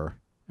for sure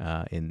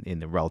in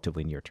the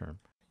relatively near term.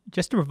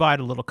 Just to provide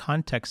a little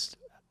context,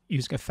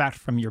 using a fact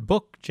from your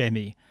book,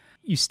 Jamie,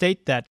 you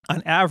state that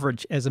on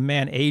average, as a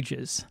man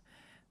ages,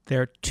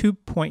 there are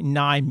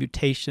 2.9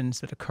 mutations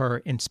that occur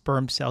in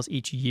sperm cells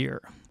each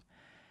year.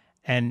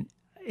 And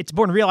it's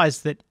important to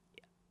realize that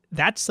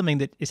that's something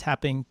that is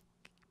happening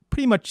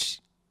pretty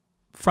much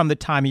from the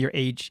time of your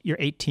age, you're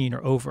 18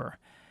 or over.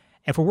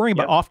 And if we're worrying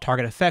about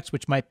off-target effects,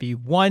 which might be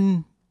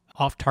one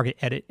off-target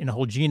edit in a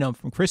whole genome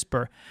from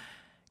CRISPR,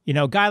 you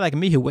know, a guy like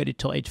me who waited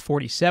till age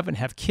 47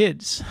 have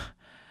kids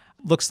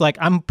looks like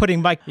I'm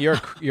putting my... You're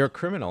a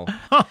criminal.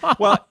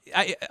 Well,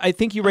 I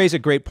think you raise a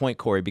great point,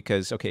 Corey,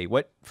 because, okay,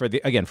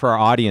 for our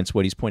audience,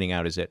 what he's pointing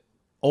out is that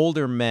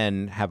older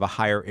men have a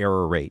higher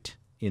error rate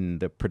in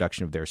the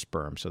production of their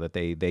sperm, so that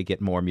they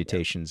get more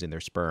mutations in their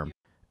sperm.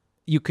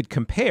 You could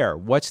compare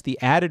what's the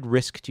added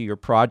risk to your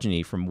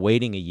progeny from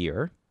waiting a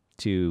year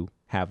to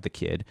have the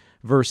kid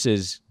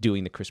versus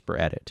doing the CRISPR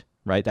edit,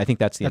 right? I think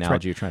that's the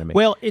analogy you're trying to make.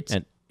 Well, it's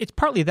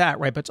partly that,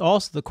 right? But it's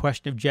also the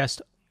question of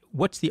just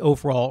what's the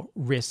overall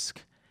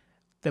risk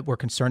that we're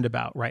concerned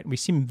about, right? We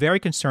seem very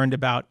concerned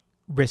about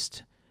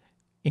risk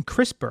in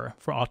CRISPR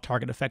for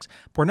off-target effects,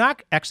 but we're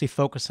not actually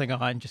focusing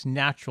on just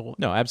natural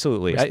risk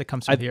that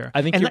comes from here.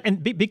 I think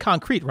and be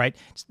concrete, right?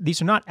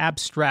 These are not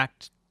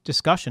abstract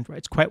discussions, right?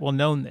 It's quite well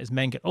known that as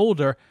men get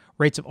older,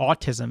 rates of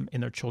autism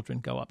in their children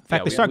go up. In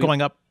fact, they start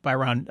going up by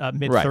around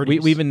mid-30s.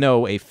 Right. We even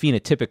know a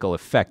phenotypical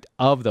effect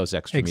of those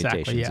extra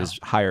mutations is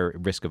higher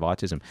risk of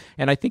autism.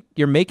 And I think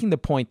you're making the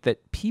point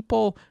that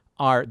people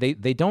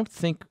they don't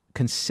think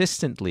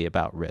consistently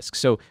about risk.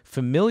 So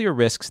familiar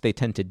risks they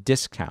tend to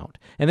discount.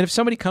 And then if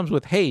somebody comes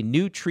with, hey,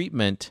 new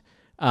treatment,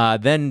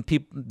 then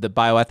the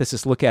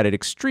bioethicists look at it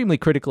extremely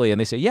critically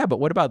and they say, yeah, but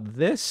what about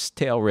this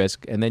tail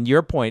risk? And then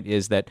your point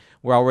is that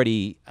we're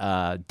already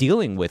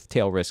dealing with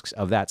tail risks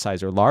of that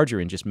size or larger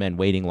in just men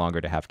waiting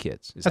longer to have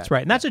kids. That's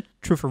right. And that's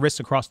true for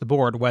risks across the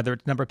board, whether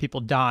it's the number of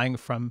people dying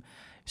from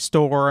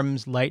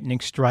storms,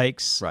 lightning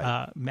strikes,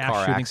 mass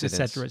car shootings,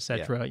 accidents, et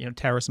cetera,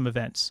 terrorism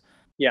events.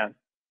 Yeah.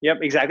 Yep,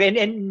 exactly.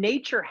 And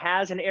nature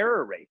has an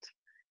error rate.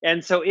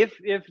 And so if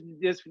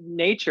this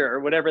nature, or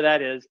whatever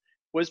that is,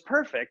 was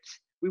perfect,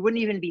 we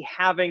wouldn't even be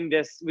having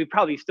this. We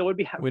probably still would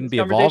be having Wouldn't this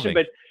be conversation,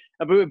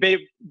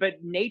 evolving. but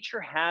nature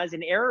has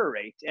an error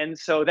rate. And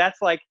so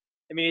that's like,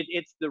 I mean,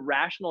 it's the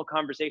rational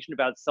conversation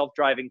about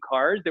self-driving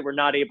cars that we're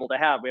not able to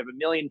have. We have 1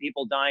 million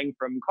people dying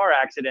from car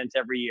accidents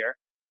every year.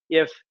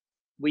 If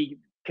we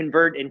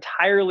convert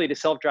entirely to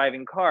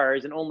self-driving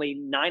cars and only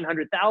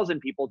 900,000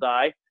 people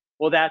die,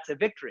 well, that's a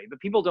victory. But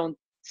people don't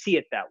see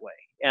it that way.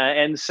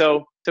 And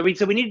so we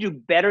need to do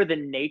better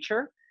than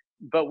nature,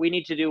 but we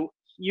need to do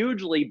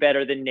hugely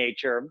better than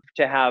nature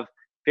to have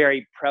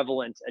very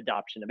prevalent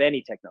adoption of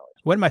any technology.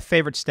 One of my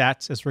favorite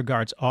stats as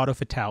regards auto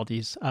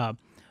fatalities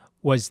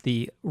was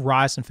the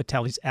rise in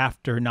fatalities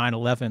after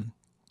 9/11.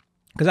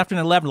 Because after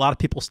 9/11, a lot of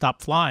people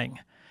stopped flying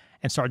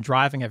and started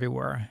driving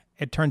everywhere.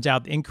 It turns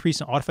out the increase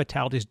in auto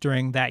fatalities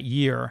during that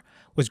year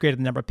was greater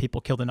than the number of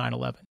people killed in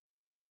 9/11.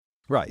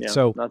 Right. Yeah,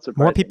 So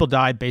more people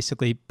died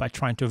basically by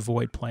trying to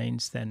avoid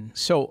planes than...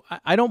 So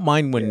I don't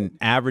mind when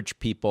average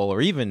people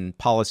or even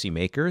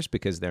policymakers,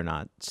 because they're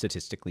not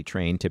statistically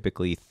trained,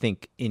 typically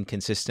think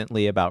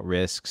inconsistently about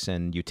risks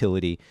and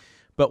utility.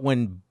 But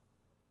when,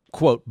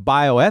 quote,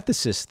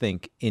 bioethicists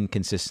think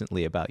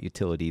inconsistently about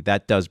utility,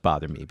 that does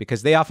bother me,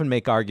 because they often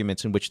make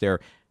arguments in which they're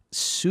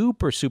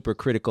super, super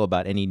critical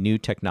about any new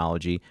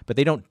technology, but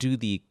they don't do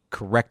the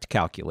correct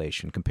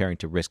calculation comparing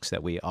to risks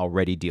that we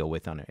already deal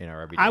with in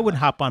our everyday I would life.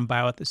 hop on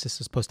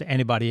bioethicists as opposed to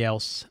anybody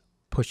else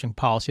pushing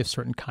policy of a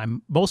certain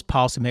kind. Most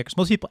policymakers,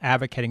 most people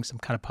advocating some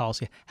kind of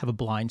policy have a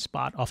blind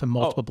spot, often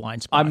multiple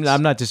blind spots.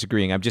 I'm not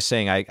disagreeing. I'm just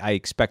saying I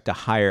expect I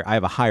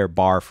have a higher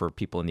bar for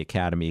people in the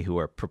academy who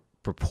are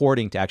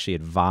purporting to actually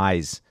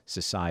advise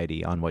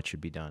society on what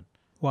should be done.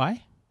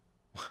 Why?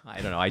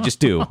 I don't know. I just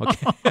do.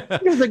 Okay.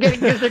 Because they're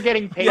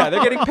getting paid. Yeah,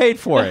 they're getting paid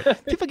for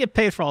it. People get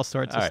paid for all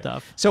sorts of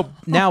stuff. So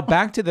now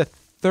back to the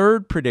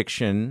third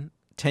prediction,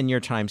 10-year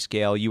time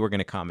scale. You were going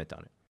to comment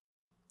on it.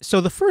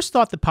 So the first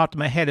thought that popped in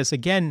my head is,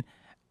 again,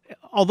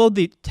 although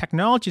the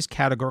technology is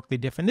categorically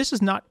different, this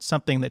is not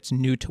something that's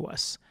new to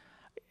us.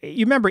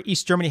 You remember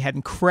East Germany had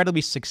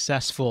incredibly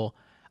successful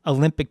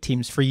Olympic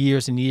teams for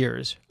years and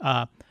years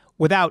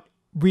without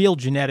real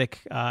genetic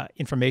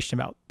information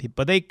about people.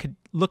 But they could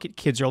look at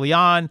kids early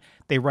on.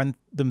 They run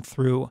them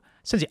through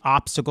essentially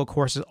obstacle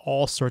courses,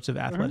 all sorts of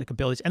athletic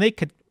abilities. And they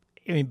could,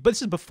 but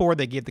this is before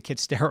they gave the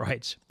kids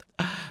steroids.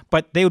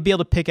 But they would be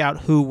able to pick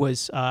out who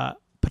was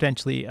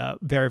potentially a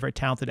very, very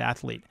talented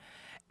athlete.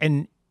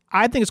 And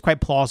I think it's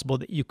quite plausible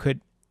that you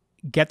could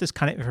get this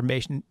kind of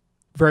information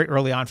very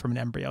early on from an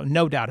embryo,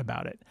 no doubt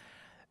about it.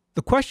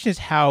 The question is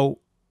how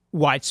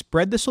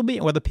widespread this will be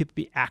and whether people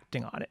be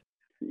acting on it.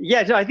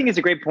 Yeah, so I think it's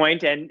a great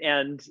point,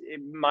 and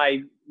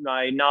my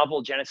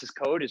novel Genesis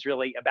Code is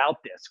really about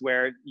this,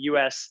 where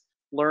U.S.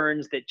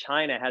 learns that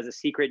China has a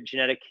secret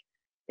genetic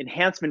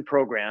enhancement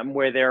program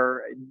where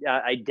they're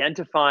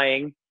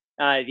identifying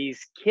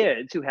these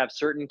kids who have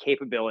certain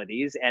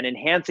capabilities and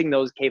enhancing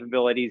those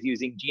capabilities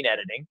using gene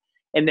editing,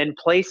 and then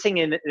placing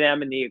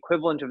them in the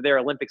equivalent of their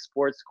Olympic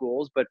sports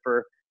schools, but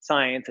for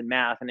science and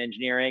math and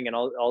engineering and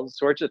all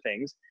sorts of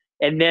things,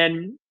 and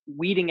then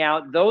weeding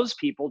out those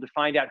people to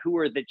find out who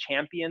are the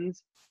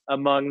champions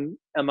among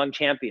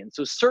champions.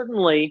 So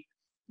certainly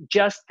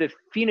just the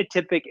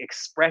phenotypic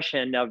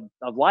expression of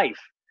life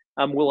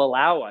will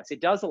allow us,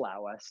 it does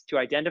allow us to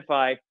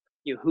identify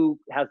who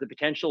has the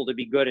potential to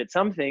be good at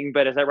something.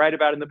 But as I write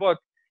about in the book,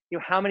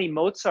 how many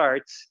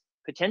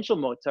potential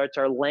Mozarts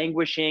are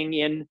languishing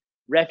in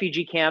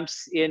refugee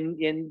camps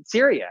in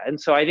Syria. And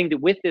so I think that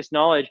with this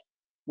knowledge,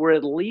 we're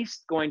at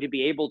least going to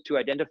be able to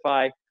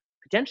identify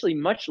potentially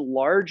much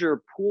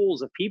larger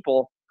pools of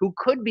people who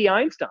could be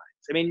Einsteins.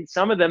 I mean,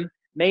 some of them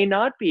may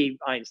not be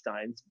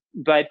Einsteins,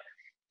 but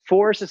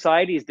for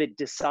societies that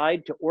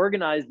decide to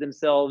organize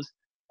themselves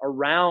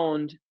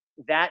around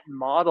that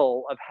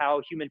model of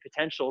how human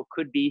potential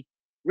could be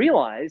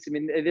realized, I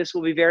mean, this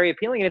will be very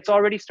appealing, and it's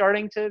already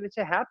starting to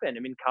happen.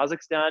 I mean,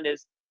 Kazakhstan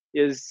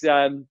is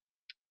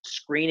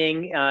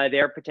screening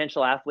their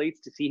potential athletes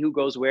to see who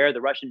goes where.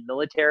 The Russian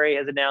military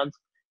has announced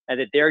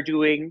that they're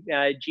doing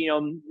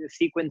genome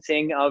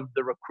sequencing of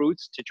the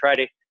recruits to try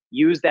to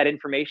use that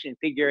information,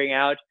 figuring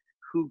out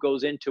who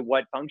goes into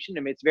what function.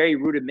 I mean, it's very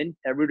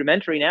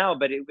rudimentary now,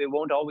 but it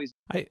won't always.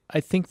 I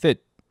think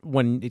that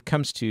when it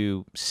comes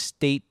to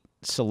state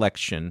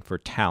selection for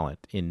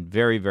talent in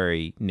very,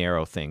 very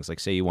narrow things, like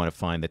say you want to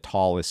find the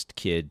tallest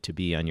kid to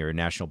be on your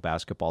national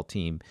basketball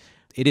team,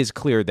 it is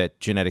clear that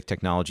genetic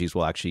technologies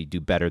will actually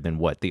do better than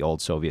what the old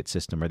Soviet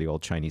system or the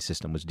old Chinese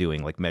system was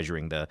doing, like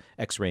measuring the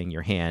X-raying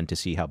your hand to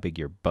see how big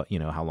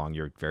how long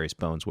your various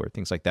bones were,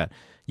 things like that.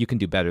 You can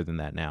do better than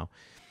that now.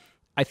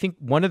 I think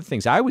one of the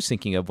things I was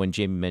thinking of when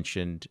Jamie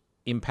mentioned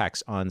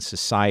impacts on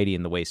society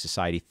and the way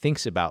society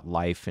thinks about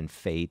life and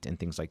fate and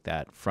things like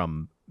that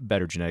from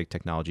better genetic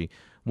technology,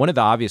 one of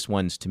the obvious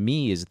ones to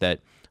me is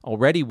that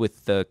already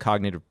with the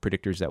cognitive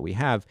predictors that we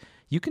have,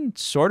 you can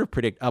sort of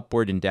predict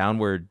upward and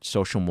downward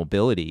social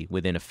mobility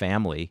within a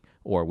family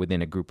or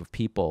within a group of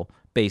people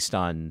based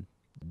on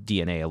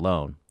DNA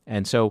alone.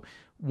 And so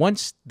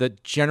once the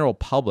general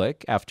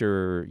public,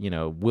 after,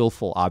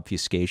 willful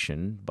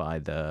obfuscation by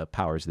the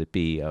powers that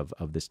be of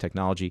this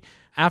technology,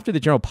 after the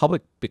general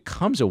public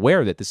becomes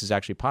aware that this is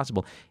actually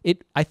possible,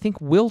 it, I think,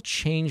 will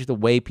change the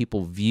way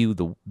people view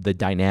the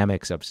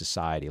dynamics of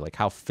society. Like,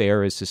 how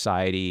fair is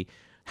society?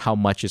 How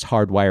much is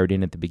hardwired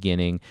in at the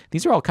beginning?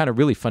 These are all kind of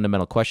really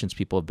fundamental questions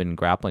people have been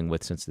grappling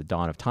with since the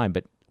dawn of time,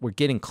 but we're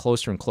getting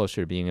closer and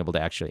closer to being able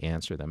to actually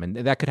answer them. And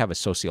that could have a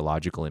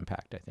sociological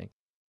impact, I think.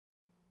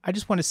 I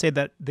just want to say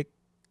that the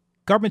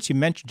governments you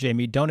mentioned,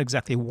 Jamie, don't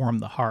exactly warm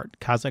the heart.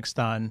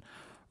 Kazakhstan,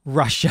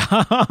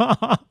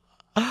 Russia,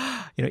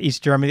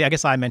 East Germany. I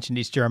guess I mentioned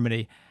East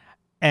Germany.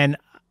 And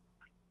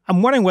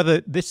I'm wondering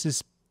whether this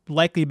is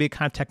likely to be a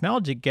kind of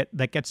technology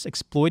that gets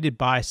exploited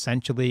by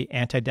essentially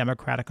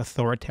anti-democratic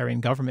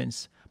authoritarian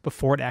governments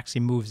before it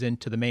actually moves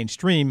into the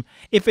mainstream,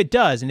 if it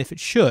does and if it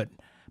should.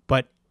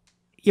 But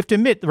you have to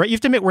admit, right? You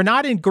have to admit we're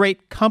not in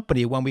great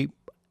company when we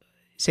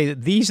say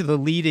that these are the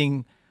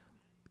leading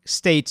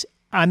states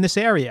on this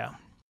area.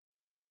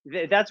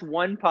 That's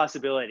one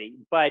possibility,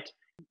 but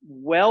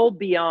well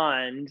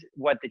beyond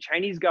what the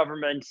Chinese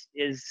government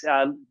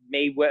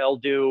may well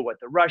do, what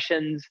the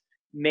Russians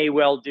may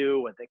well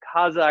do, what the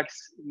Kazakhs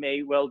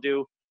may well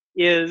do,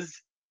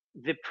 is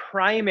the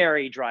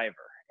primary driver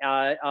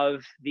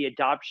of the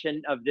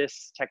adoption of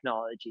this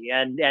technology.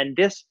 And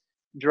this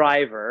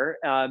driver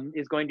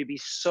is going to be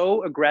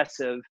so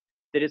aggressive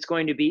that it's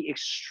going to be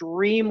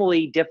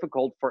extremely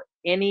difficult for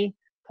any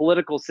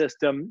political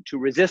system to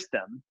resist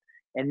them.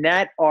 And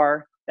that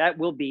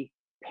will be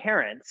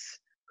parents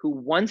who,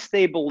 once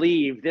they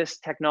believe this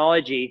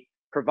technology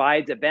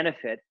provides a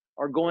benefit,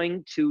 are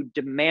going to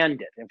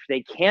demand it. If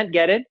they can't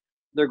get it,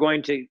 they're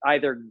going to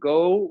either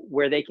go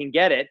where they can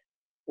get it,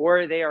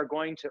 or they are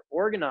going to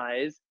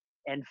organize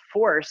and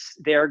force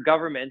their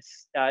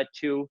governments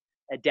to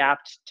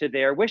adapt to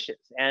their wishes.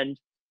 And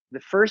the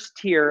first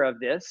tier of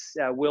this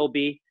will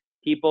be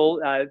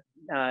people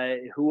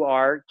who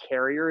are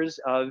carriers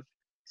of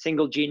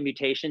single gene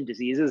mutation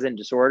diseases and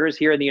disorders.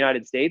 Here in the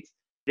United States,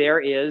 there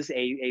is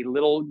a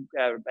little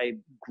a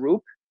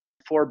group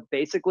for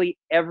basically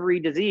every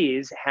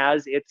disease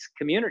has its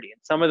community.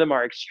 And some of them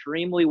are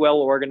extremely well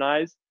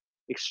organized,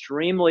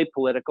 extremely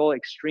political,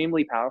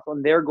 extremely powerful,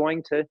 and they're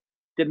going to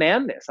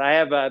demand this. I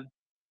have a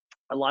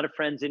lot of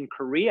friends in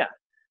Korea,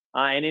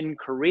 and in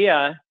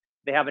Korea,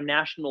 they have a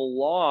national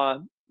law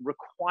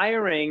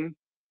requiring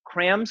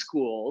cram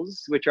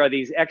schools, which are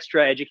these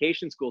extra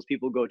education schools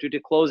people go to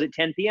close at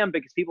 10 p.m.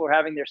 because people are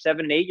having their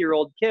 7 and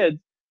 8-year-old kids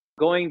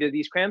going to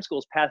these cram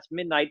schools past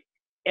midnight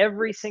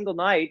every single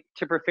night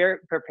to prepare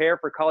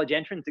for college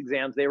entrance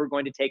exams they were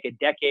going to take a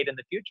decade in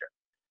the future.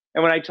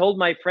 And when I told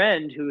my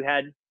friend who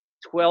had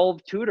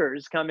 12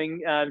 tutors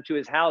coming to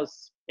his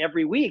house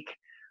every week,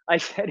 I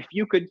said, if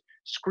you could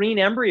screen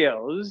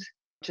embryos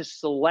to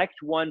select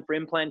one for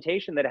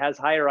implantation that has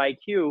higher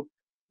IQ,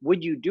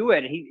 would you do it?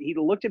 And he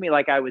looked at me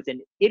like I was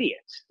an idiot.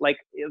 Like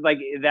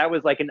that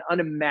was like an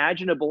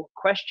unimaginable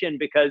question,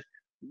 because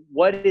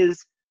what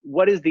is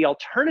the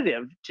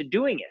alternative to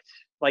doing it?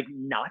 Like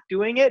not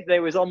doing it?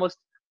 That was almost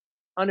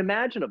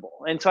unimaginable.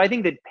 And so I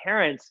think that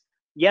parents,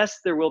 yes,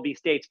 there will be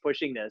states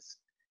pushing this.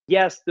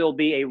 Yes, there'll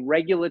be a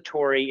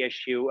regulatory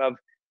issue of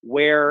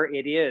where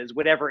it is,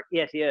 whatever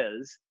it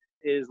is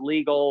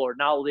legal or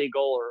not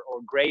legal or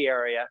gray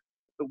area.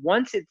 But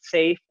once it's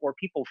safe, or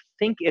people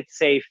think it's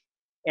safe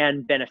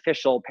and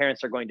beneficial,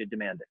 parents are going to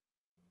demand it.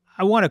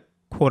 I want to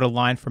quote a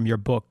line from your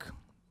book,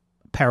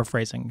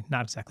 paraphrasing,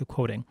 not exactly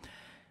quoting.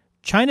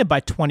 China by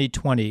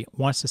 2020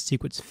 wants to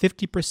sequence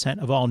 50%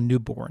 of all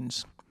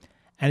newborns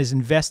and is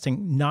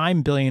investing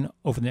 $9 billion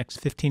over the next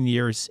 15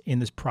 years in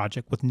this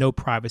project with no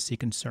privacy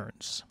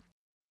concerns.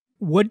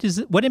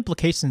 What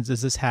implications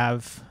does this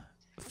have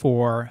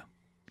for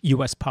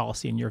U.S.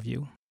 policy in your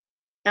view?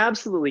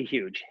 Absolutely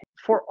huge.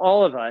 For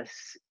all of us,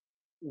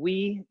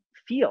 we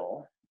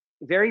feel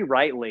very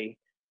rightly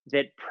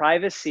that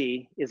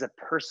privacy is a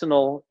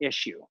personal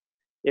issue.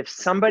 If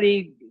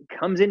somebody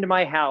comes into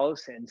my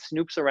house and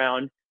snoops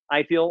around,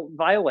 I feel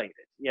violated.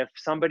 If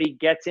somebody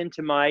gets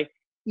into my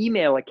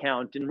email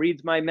account and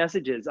reads my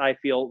messages, I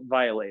feel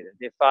violated.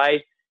 If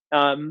I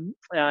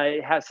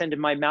have sent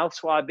my mouth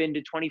swab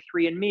into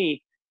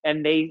 23andMe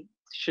and they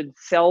should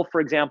sell,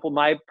 for example,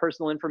 my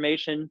personal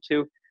information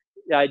to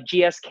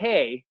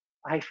GSK,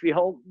 I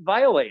feel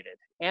violated.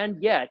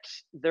 And yet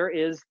there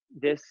is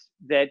this,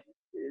 that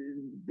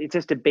it's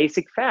just a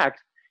basic fact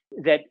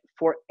that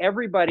for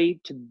everybody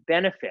to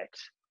benefit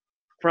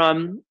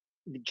from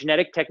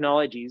genetic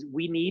technologies,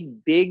 we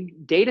need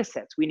big data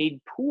sets. We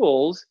need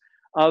pools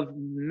of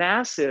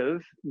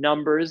massive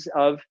numbers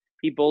of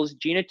people's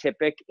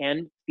genotypic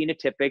and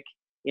phenotypic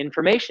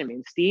information. I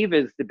mean, Steve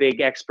is the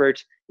big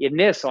expert in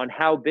this on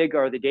how big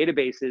are the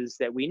databases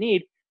that we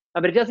need,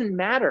 but it doesn't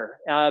matter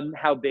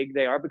how big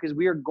they are, because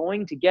we are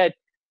going to get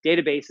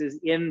databases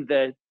in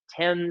the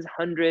tens,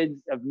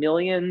 hundreds of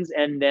millions,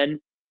 and then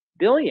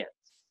billions.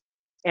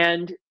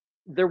 And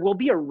there will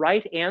be a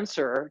right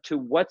answer to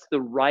what's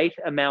the right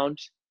amount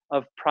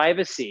of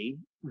privacy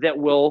that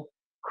will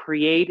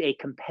create a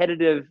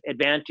competitive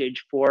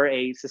advantage for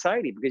a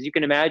society, because you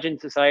can imagine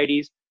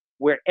societies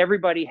where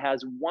everybody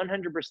has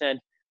 100%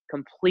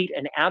 complete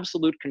and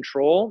absolute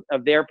control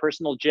of their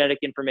personal genetic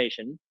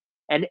information,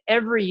 and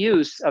every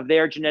use of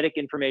their genetic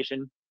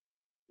information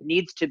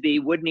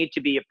would need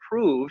to be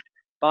approved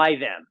by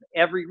them.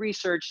 Every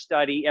research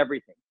study,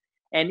 everything.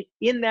 And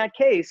in that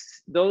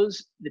case, the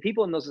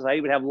people in those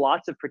societies would have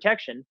lots of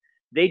protection.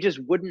 They just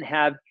wouldn't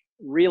have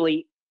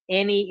really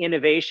any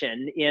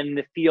innovation in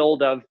the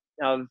field of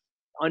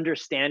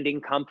understanding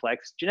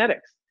complex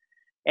genetics.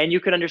 And you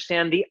could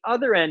understand the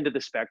other end of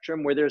the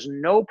spectrum where there's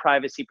no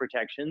privacy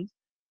protections.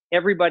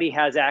 Everybody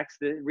has access,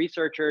 the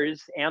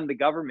researchers and the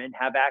government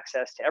have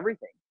access to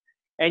everything.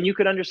 And you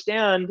could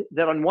understand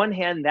that on one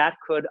hand, that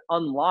could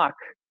unlock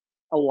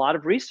a lot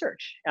of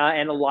research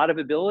and a lot of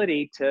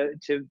ability to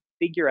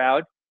figure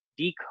out,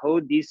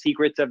 decode these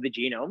secrets of the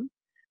genome.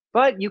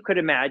 But you could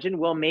imagine,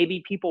 well,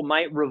 maybe people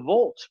might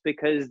revolt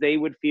because they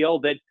would feel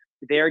that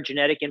their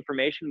genetic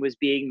information was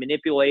being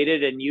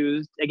manipulated and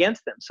used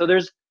against them. So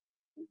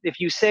if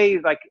you say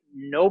like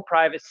no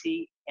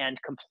privacy and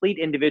complete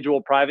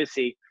individual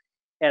privacy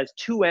as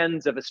two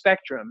ends of a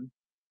spectrum,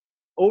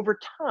 over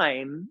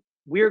time,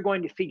 we're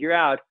going to figure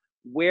out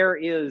where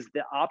is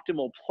the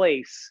optimal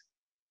place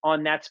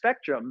on that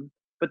spectrum.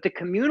 But the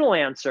communal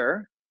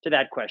answer to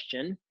that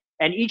question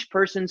and each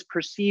person's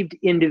perceived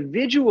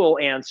individual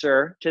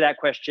answer to that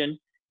question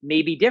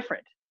may be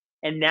different.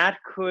 And that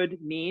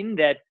could mean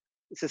that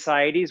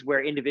societies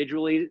where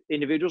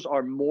individuals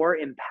are more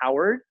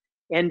empowered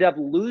end up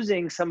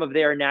losing some of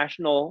their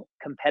national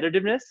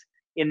competitiveness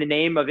in the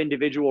name of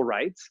individual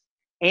rights,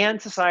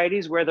 and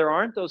societies where there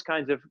aren't those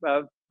kinds of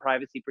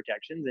privacy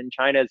protections. And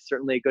China is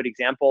certainly a good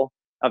example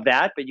of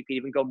that, but you could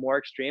even go more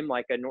extreme,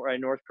 like a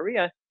North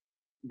Korea.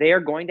 They are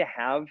going to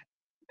have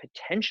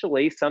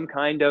potentially some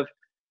kind of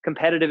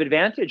competitive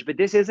advantage, but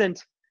this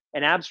isn't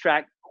an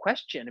abstract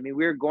question. I mean,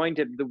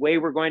 the way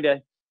we're going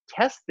to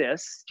test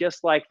this,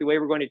 just like the way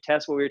we're going to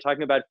test what we were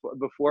talking about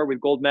before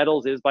with gold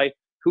medals, is by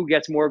who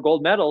gets more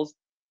gold medals.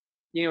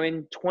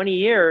 In 20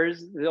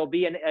 years, there'll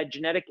be a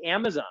genetic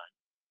Amazon,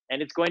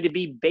 and it's going to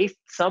be based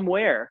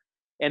somewhere.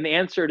 And the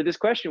answer to this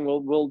question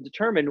will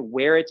determine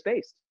where it's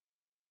based.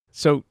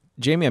 So,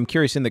 Jamie, I'm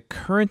curious, in the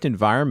current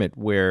environment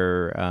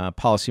where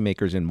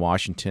policymakers in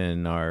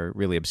Washington are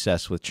really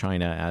obsessed with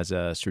China as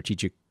a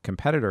strategic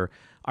competitor,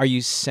 are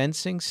you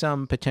sensing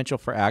some potential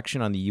for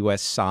action on the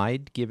U.S.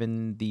 side,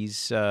 given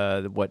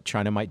what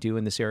China might do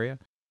in this area?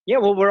 Yeah,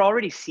 well, we're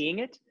already seeing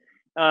it.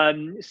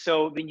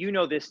 So you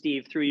know this,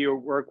 Steve, through your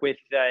work with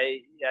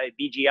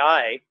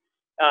BGI.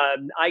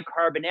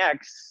 iCarbonX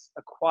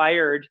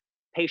acquired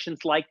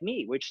Patients Like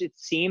Me, which it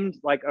seemed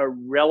like a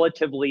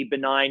relatively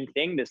benign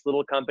thing. This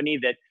little company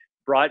that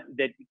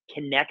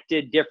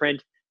connected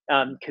different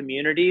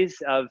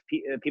communities of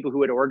people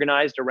who had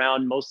organized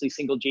around mostly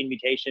single gene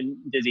mutation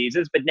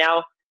diseases. But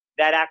now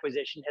that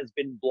acquisition has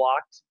been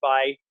blocked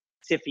by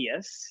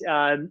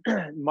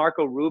CFIUS.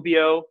 Marco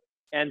Rubio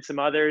and some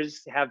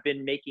others have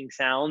been making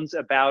sounds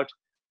about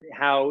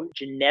how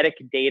genetic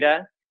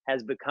data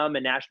has become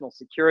a national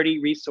security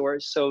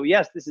resource. So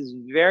yes, this is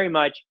very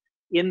much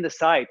in the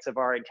sights of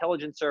our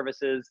intelligence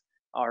services,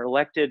 our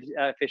elected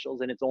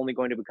officials, and it's only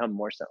going to become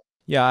more so.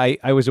 Yeah,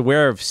 I was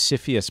aware of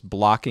CFIUS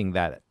blocking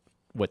that,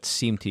 what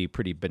seemed to be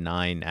pretty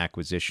benign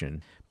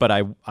acquisition, but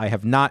I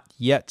have not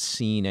yet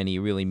seen any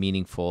really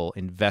meaningful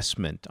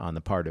investment on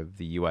the part of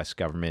the U.S.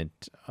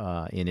 government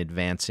in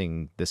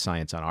advancing the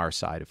science on our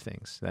side of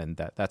things. And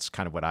that's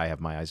kind of what I have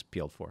my eyes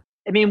peeled for.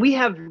 I mean, we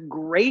have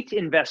great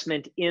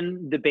investment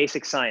in the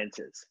basic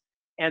sciences.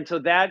 And so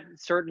that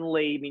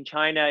certainly,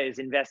 China is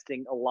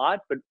investing a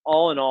lot, but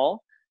all in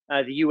all,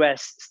 the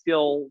U.S.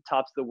 still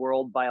tops the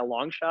world by a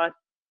long shot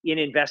in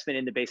investment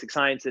in the basic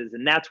sciences.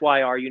 And that's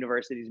why our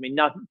universities,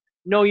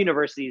 no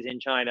universities in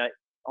China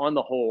on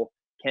the whole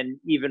can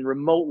even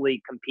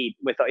remotely compete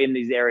in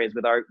these areas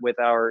with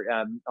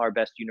our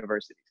best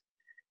universities.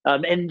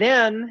 And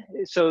then,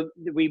 so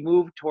we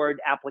move toward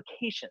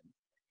applications.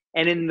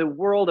 And in the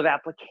world of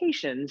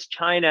applications,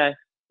 China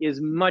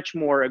is much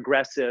more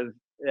aggressive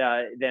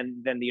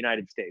than the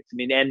United States.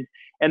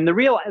 And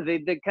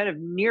the kind of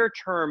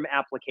near-term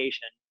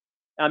application,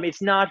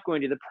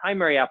 the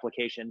primary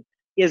application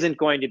isn't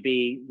going to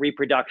be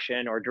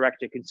reproduction or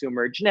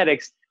direct-to-consumer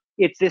genetics.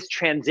 It's this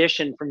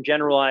transition from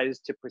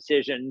generalized to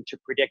precision to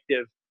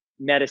predictive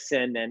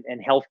medicine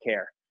and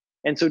healthcare.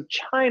 And so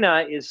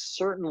China is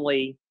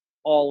certainly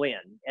all in,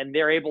 and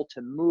they're able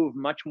to move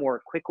much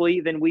more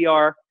quickly than we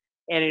are.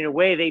 And in a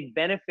way, they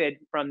benefit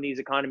from these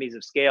economies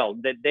of scale,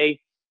 that they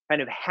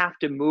kind of have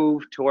to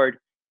move toward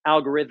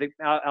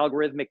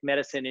algorithmic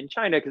medicine in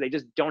China because they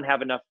just don't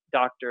have enough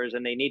doctors,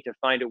 and they need to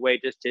find a way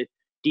just to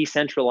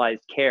decentralize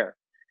care.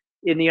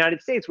 In the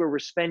United States, where we're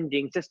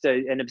spending just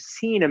an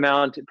obscene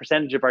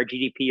percentage of our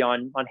GDP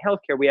on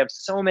healthcare, we have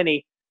so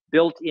many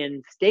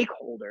built-in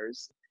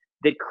stakeholders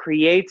that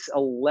creates a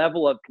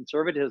level of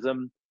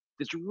conservatism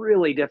that's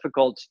really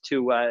difficult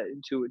to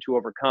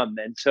overcome.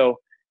 And so,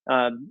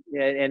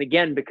 and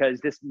again, because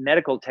this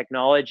medical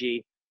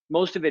technology,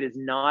 most of it is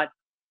not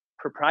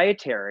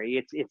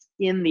proprietary. It's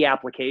in the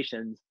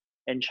applications,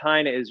 and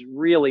China is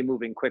really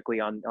moving quickly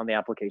on the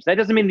application. That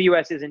doesn't mean the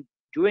U.S. isn't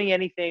doing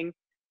anything.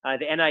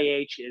 The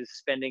NIH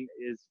is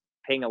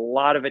paying a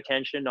lot of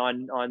attention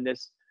on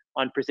this,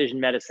 on precision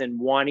medicine,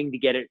 wanting to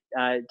get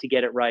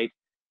it right.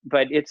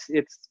 But it's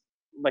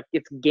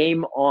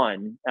game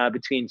on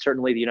between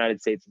certainly the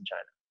United States and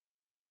China.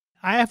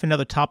 I have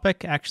another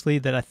topic actually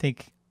that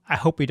I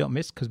hope we don't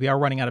miss because we are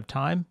running out of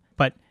time.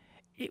 But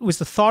it was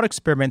the thought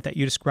experiment that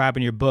you describe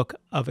in your book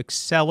of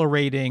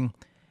accelerating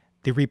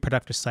the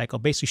reproductive cycle,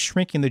 basically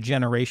shrinking the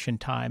generation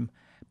time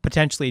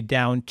potentially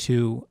down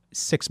to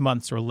 6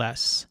 months or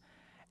less.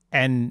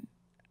 And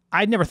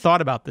I'd never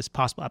thought about this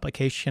possible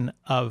application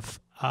of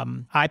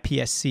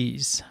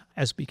iPSCs,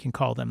 as we can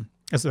call them,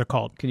 as they're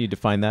called. Can you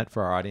define that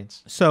for our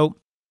audience? So,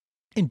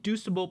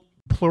 inducible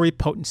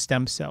pluripotent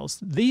stem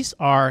cells. These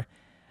are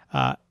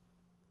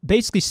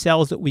basically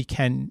cells that we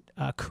can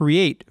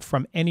create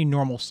from any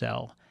normal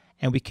cell,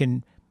 and we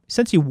can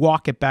essentially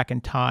walk it back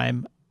in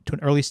time to an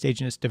early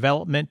stage in its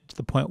development to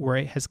the point where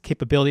it has the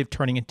capability of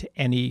turning into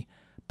any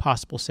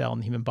possible cell in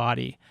the human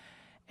body.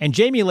 And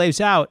Jamie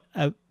lays out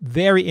a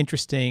very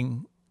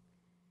interesting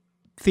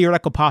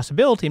theoretical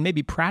possibility and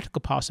maybe practical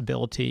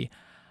possibility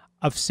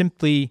of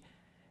simply,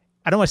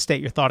 I don't want to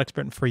state your thought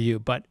experiment for you,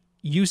 but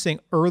using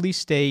early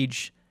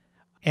stage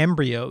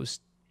embryos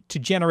to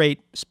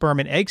generate sperm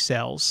and egg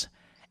cells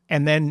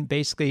and then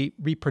basically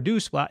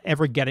reproduce without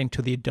ever getting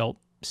to the adult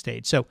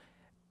stage. So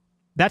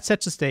that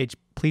sets the stage.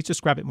 Please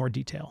describe it in more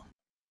detail.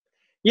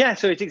 Yeah,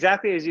 so it's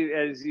exactly as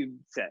you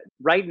said.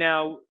 Right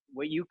now,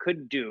 what you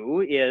could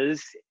do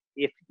is,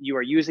 if you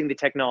are using the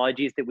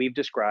technologies that we've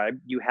described,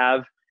 you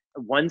have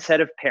one set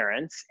of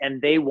parents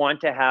and they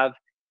want to have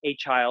a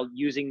child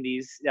using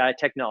these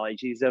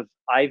technologies of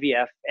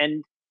IVF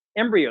and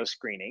embryo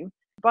screening,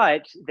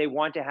 but they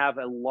want to have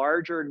a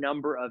larger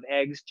number of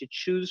eggs to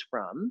choose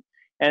from.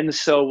 And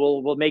so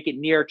we'll make it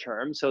near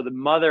term. So the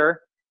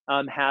mother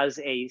has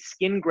a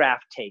skin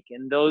graft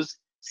taken. Those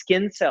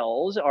skin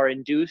cells are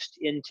induced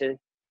into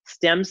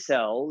stem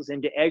cells,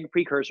 into egg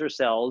precursor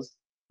cells,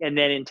 and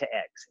then into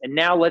eggs. And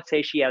now let's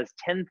say she has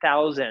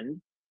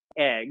 10,000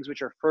 eggs,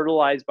 which are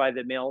fertilized by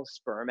the male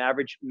sperm.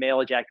 Average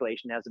male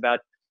ejaculation has about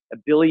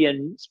 1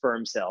 billion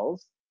sperm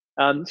cells.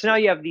 So now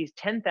you have these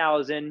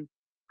 10,000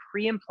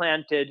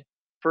 pre-implanted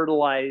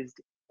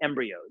fertilized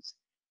embryos,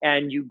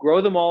 and you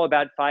grow them all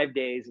about 5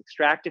 days,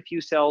 extract a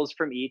few cells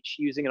from each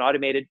using an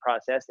automated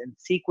process, and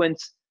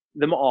sequence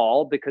them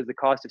all because the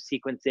cost of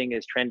sequencing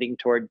is trending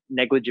toward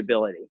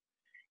negligibility.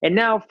 And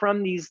now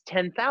from these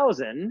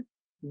 10,000,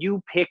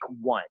 you pick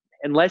one.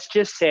 And let's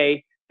just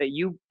say that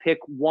you pick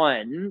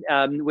one,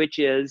 which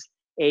is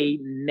a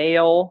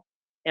male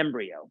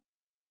embryo.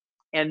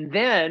 And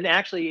then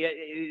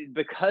actually,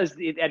 because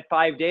at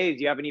 5 days,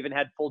 you haven't even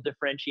had full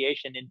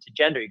differentiation into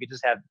gender. You could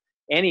just have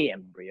any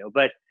embryo.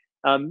 But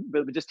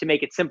just to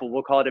make it simple,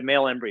 we'll call it a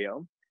male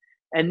embryo.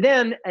 And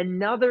then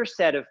another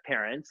set of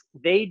parents,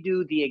 they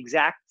do the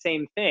exact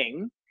same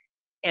thing.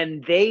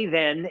 And they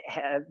then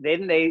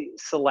they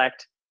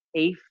select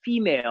a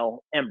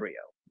female embryo.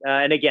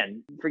 And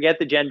again, forget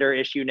the gender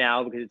issue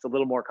now because it's a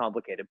little more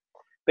complicated.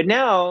 But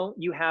now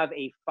you have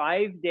a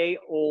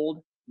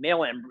 5-day-old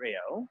male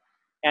embryo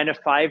and a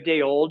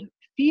 5-day-old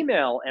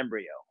female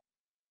embryo.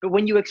 But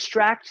when you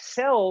extract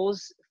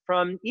cells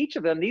from each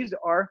of them, these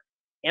are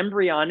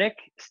embryonic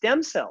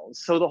stem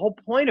cells. So the whole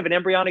point of an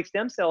embryonic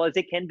stem cell is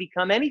it can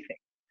become anything.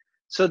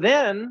 So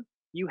then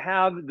you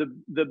have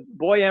the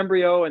boy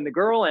embryo and the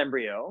girl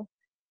embryo,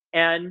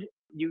 and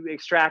you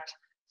extract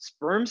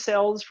sperm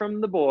cells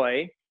from the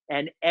boy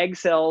and egg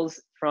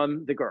cells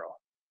from the girl.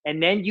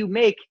 And then you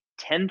make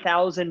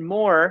 10,000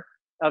 more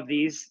of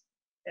these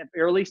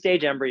early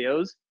stage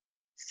embryos,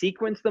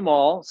 sequence them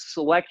all,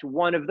 select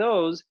one of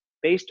those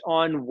based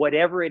on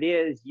whatever it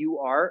is you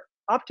are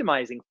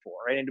optimizing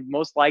for. And it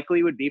most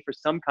likely would be for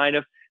some kind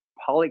of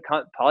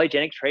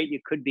polygenic trait.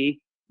 It could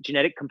be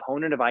genetic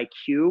component of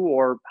IQ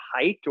or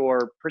height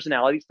or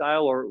personality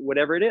style or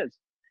whatever it is.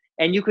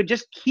 And you could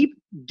just keep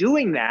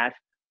doing that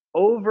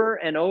over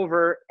and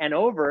over and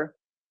over,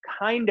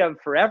 kind of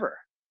forever.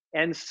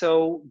 And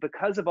so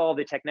because of all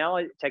the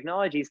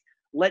technologies,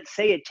 let's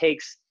say it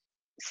takes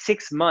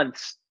 6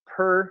 months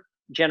per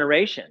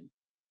generation.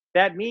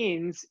 That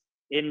means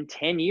in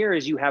 10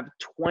 years, you have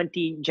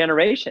 20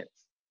 generations,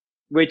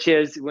 which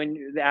is,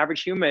 when the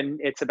average human,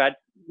 it's about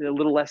a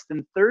little less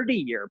than 30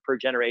 years per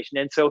generation.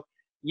 And so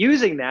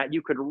using that,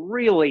 you could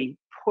really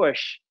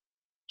push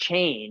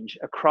change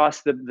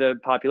across the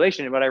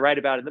population. And what I write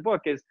about in the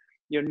book is,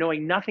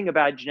 knowing nothing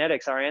about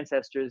genetics, our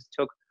ancestors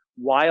took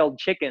wild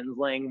chickens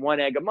laying 1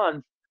 egg a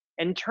month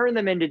and turned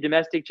them into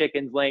domestic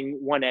chickens laying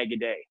 1 egg a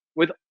day.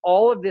 With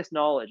all of this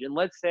knowledge, and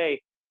let's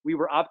say we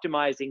were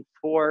optimizing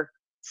for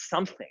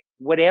something,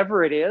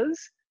 whatever it is,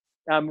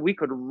 we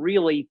could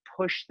really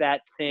push that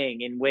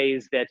thing in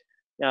ways that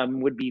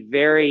would be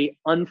very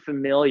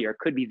unfamiliar,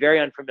 could be very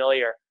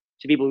unfamiliar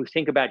to people who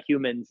think about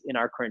humans in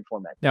our current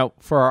format. Now,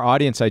 for our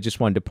audience, I just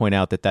wanted to point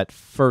out that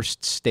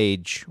first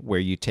stage where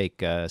you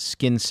take a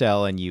skin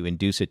cell and you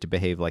induce it to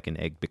behave like an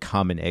egg,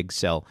 become an egg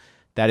cell,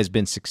 that has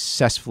been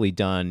successfully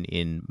done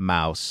in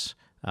mouse.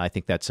 I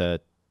think that's a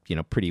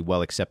pretty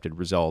well accepted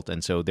result,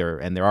 and so there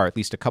are at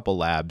least a couple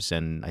labs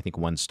and I think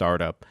one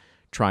startup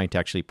trying to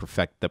actually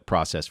perfect the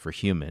process for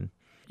human.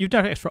 You've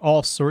done it for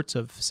all sorts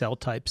of cell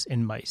types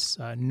in mice,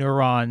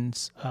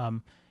 neurons.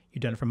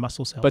 You've done it for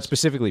muscle cells, but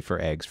specifically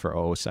for eggs, for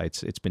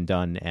oocytes, it's been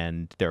done,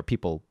 and there are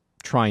people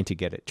trying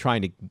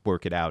to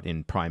work it out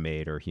in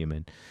primate or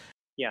human.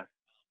 Yeah,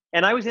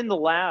 and I was in the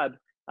lab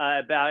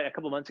about a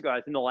couple of months ago. I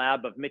was in the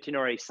lab of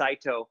Michinori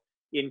Saito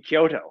in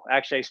Kyoto.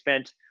 Actually, I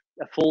spent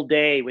a full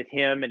day with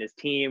him and his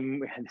team.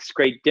 We had this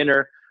great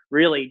dinner,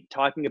 really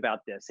talking about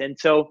this. And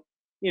so,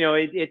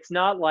 it's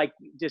not like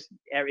just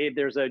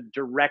there's a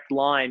direct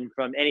line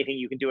from anything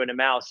you can do in a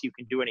mouse, you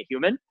can do in a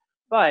human.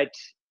 But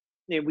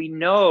we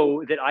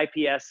know that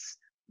IPS,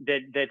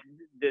 that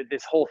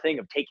this whole thing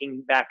of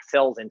taking back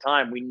cells in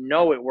time, we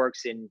know it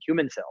works in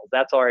human cells.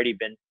 That's already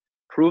been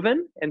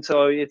proven. And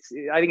so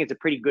I think it's a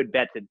pretty good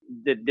bet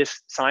that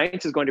this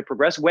science is going to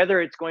progress.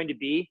 Whether it's going to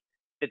be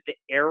that the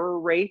error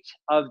rate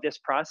of this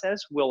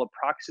process will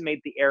approximate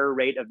the error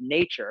rate of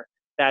nature,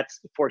 that's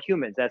for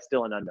humans, that's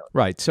still an unknown.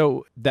 Right.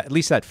 So at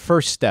least that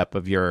first step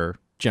of your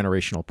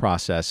generational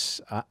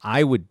process,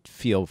 I would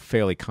feel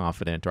fairly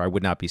confident, or I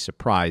would not be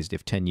surprised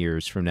if 10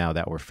 years from now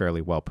that were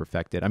fairly well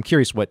perfected. I'm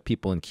curious what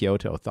people in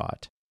Kyoto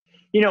thought.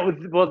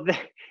 Well,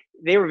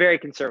 they were very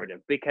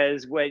conservative,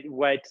 because what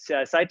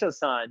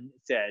Saito-san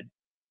said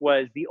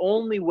was the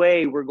only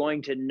way we're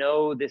going to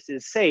know this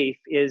is safe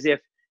is if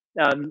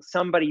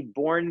somebody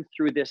born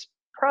through this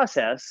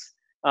process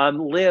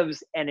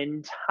lives an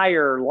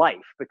entire life,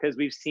 because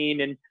we've seen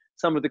in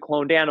some of the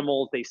cloned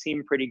animals, they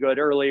seem pretty good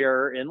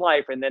earlier in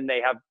life, and then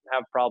they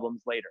have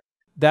problems later.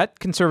 That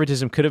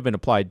conservatism could have been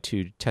applied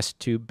to test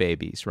tube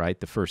babies, right?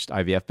 The first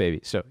IVF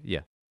baby. So,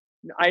 yeah.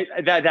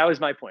 That was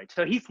my point.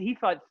 So he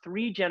thought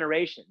 3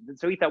 generations. And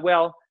so he said,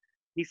 well,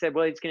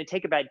 it's going to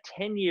take about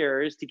 10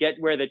 years to get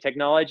where the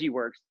technology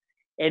works.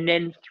 And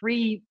then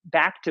 3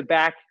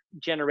 back-to-back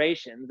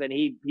generations. And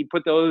he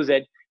put those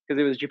at,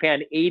 because it was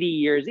Japan, 80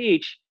 years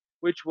each,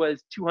 which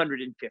was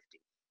 250.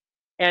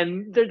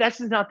 And that's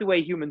just not the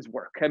way humans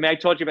work. I mean, I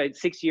told you about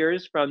 6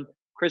 years from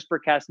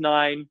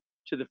CRISPR-Cas9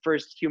 to the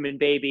first human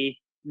baby.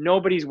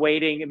 Nobody's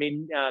waiting. I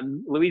mean,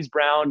 Louise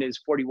Brown is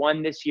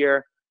 41 this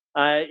year.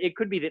 It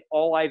could be that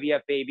all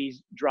IVF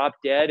babies drop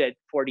dead at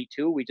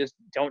 42. We just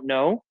don't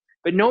know.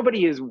 But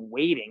nobody is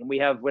waiting. We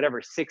have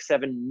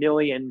 6-7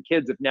 million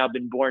kids have now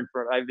been born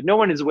no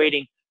one is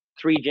waiting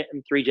three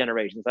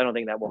generations. I don't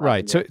think that will happen.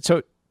 Right.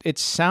 So it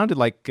sounded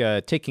like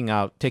taking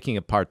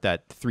apart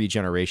that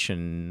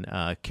 3-generation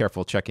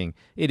careful checking.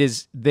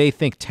 They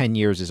think 10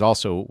 years is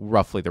also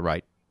roughly the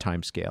right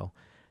time scale.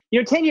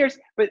 10 years,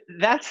 but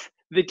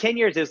the 10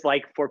 years is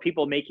like for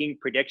people making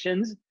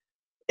predictions.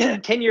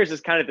 10 years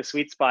is kind of the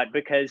sweet spot,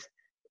 because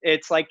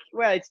it's like,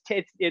 well,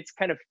 it's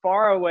kind of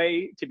far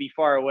away to be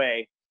far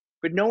away,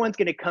 but no one's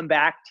going to come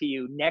back to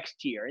you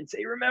next year and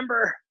say,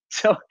 remember.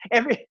 So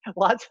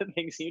lots of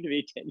things seem to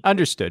be 10 years.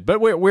 Understood.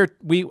 But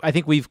I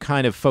think we've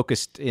kind of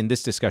focused in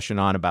this discussion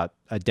on about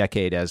a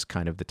decade as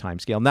kind of the time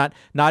scale, not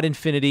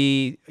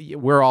infinity.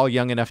 We're all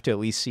young enough to at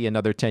least see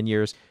another 10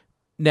 years.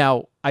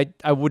 Now,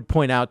 I would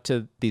point out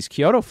to these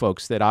Kyoto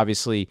folks that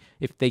obviously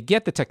if they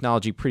get the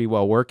technology pretty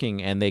well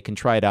working and they can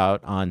try it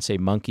out on, say,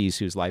 monkeys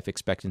whose life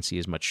expectancy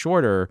is much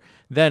shorter,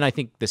 then I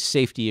think the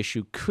safety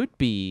issue could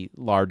be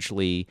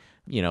largely,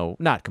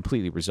 not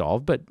completely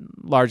resolved, but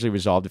largely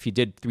resolved if you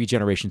did 3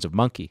 generations of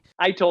monkey.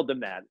 I told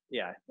them that.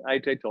 Yeah, I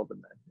told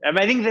them that. I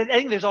mean, I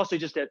think there's also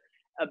just a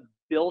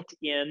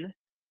built-in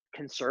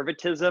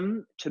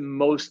conservatism to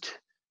most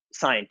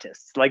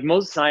scientists. Like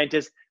most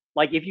scientists,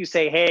 like if you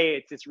say, hey,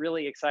 it's this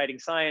really exciting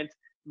science,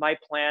 my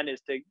plan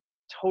is to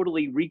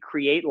totally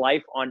recreate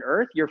life on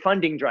Earth, your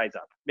funding dries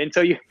up. And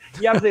so you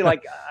have to say,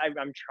 like,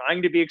 I'm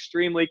trying to be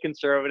extremely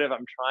conservative.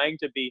 I'm trying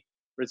to be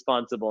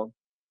responsible.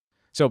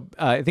 So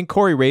I think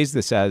Corey raised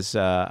this as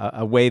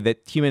a way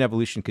that human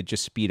evolution could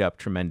just speed up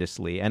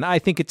tremendously. And I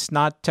think it's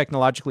not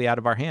technologically out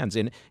of our hands.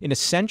 In a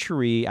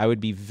century, I would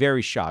be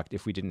very shocked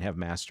if we didn't have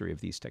mastery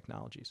of these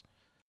technologies.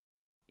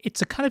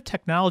 It's a kind of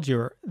technology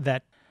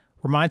that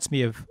reminds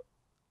me of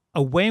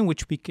a way in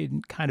which we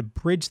can kind of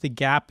bridge the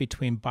gap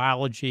between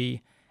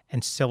biology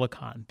and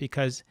silicon,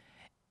 because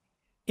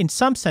in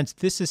some sense,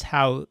 this is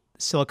how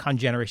silicon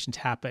generations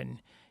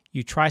happen.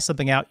 You try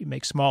something out, you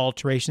make small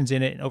alterations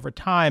in it, and over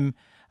time,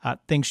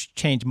 things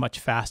change much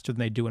faster than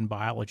they do in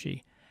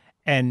biology.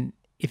 And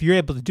if you're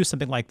able to do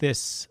something like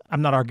this,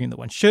 I'm not arguing that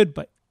one should,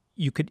 but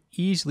you could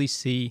easily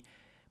see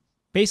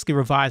basically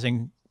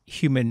revising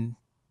human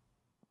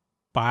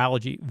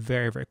biology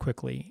very, very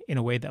quickly in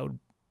a way that would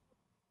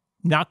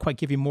not quite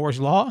give you Moore's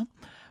law,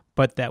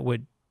 but that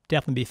would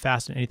definitely be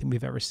faster than anything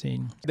we've ever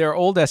seen. There are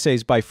old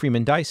essays by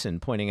Freeman Dyson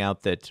pointing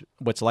out that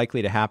what's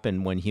likely to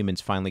happen when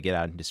humans finally get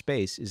out into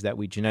space is that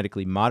we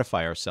genetically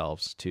modify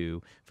ourselves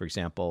to, for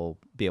example,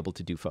 be able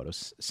to do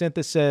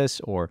photosynthesis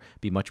or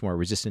be much more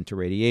resistant to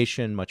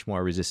radiation, much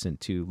more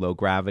resistant to low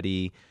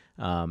gravity,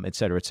 et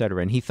cetera, et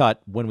cetera. And he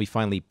thought when we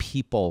finally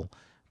people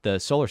the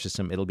solar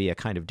system, it'll be a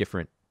kind of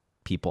different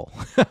people,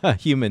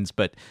 humans,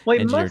 but well,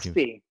 it engineered must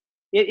be.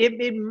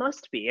 It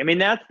must be. I mean,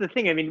 that's the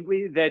thing. I mean,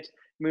 we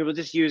will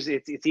just use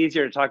it's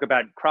easier to talk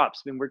about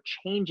crops. I mean, we're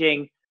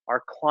changing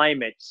our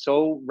climate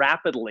so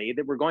rapidly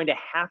that we're going to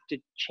have to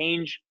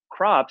change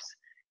crops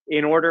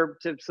in order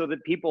to so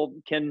that people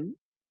can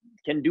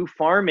do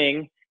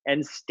farming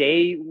and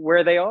stay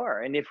where they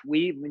are. And if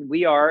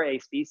we are a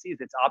species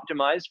that's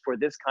optimized for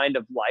this kind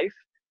of life,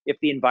 if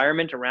the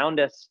environment around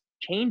us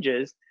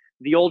changes,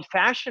 the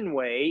old-fashioned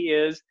way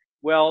is,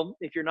 well,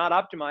 if you're not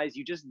optimized,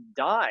 you just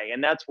die.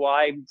 And that's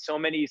why so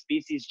many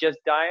species just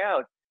die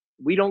out.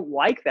 We don't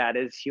like that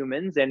as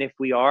humans. And if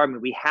we are, I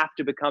mean, we have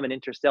to become an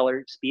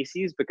interstellar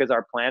species because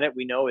our planet,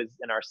 we know, is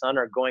and our sun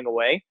are going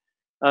away.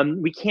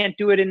 We can't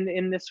do it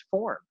in this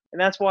form.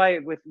 And that's why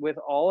with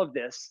all of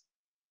this,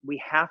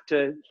 we have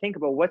to think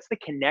about what's the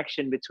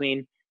connection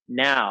between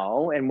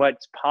now and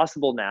what's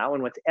possible now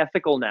and what's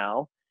ethical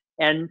now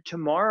and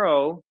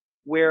tomorrow,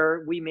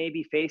 where we may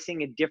be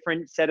facing a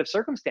different set of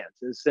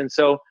circumstances. And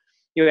so,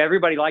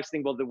 everybody likes to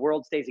think, well, the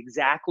world stays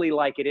exactly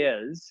like it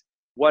is.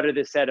 What are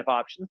the set of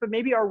options? But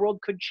maybe our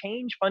world could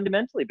change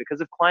fundamentally because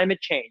of climate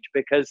change,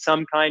 because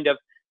some kind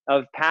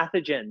of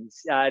pathogens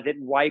that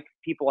wipe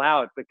people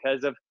out,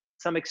 because of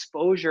some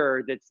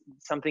exposure that's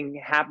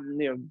something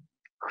happened,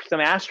 some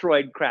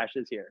asteroid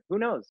crashes here. Who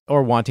knows?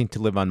 Or wanting to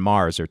live on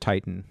Mars or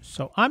Titan.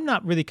 So I'm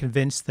not really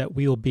convinced that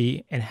we will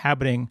be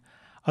inhabiting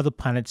other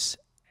planets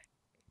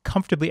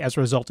comfortably as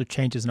a result of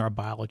changes in our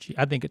biology.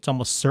 I think it's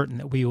almost certain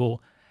that we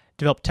will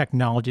develop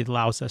technology that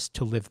allows us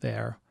to live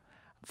there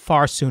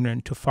far sooner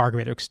and to a far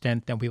greater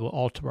extent than we will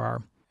alter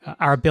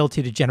our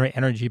ability to generate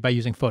energy by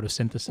using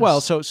photosynthesis. Well,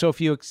 so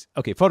if you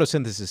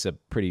photosynthesis is a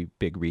pretty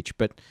big reach,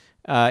 but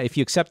if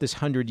you accept this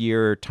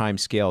 100-year time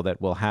scale that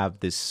will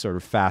have this sort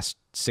of fast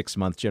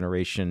 6-month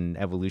generation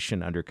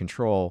evolution under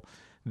control,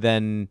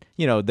 then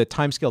the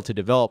time scale to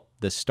develop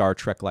the Star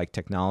Trek-like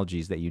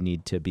technologies that you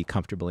need to be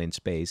comfortably in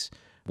space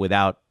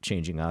without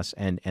changing us,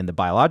 and the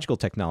biological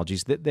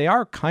technologies, that they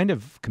are kind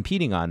of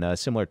competing on a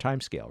similar time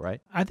scale, right?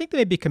 I think they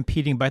may be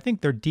competing, but I think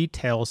there are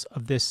details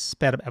of this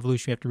sped up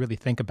evolution we have to really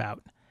think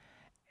about.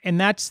 And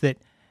that's that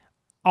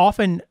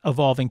often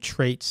evolving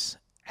traits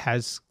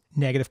has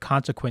negative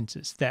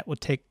consequences that will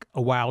take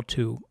a while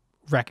to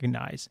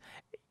recognize.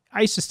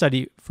 I used to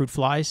study fruit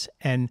flies,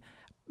 and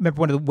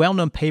remember one of the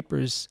well-known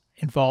papers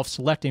involved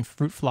selecting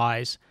fruit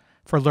flies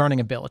for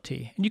learning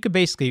ability. And you could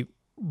basically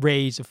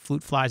raise a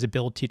fruit fly's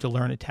ability to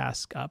learn a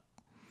task up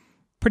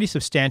pretty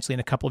substantially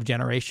in a couple of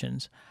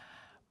generations.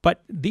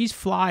 But these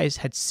flies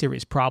had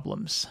serious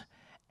problems.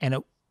 And,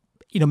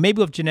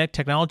 maybe with genetic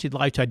technology, it'd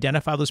allow you to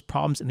identify those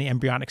problems in the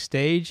embryonic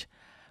stage,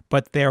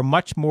 but they're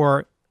much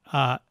more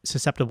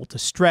susceptible to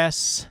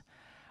stress.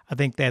 I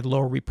think they had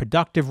lower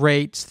reproductive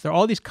rates. There are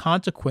all these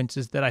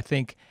consequences that I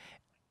think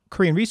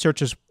Korean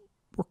researchers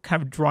were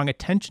kind of drawing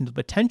attention to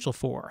the potential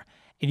for.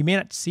 And you may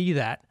not see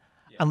that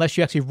unless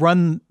you actually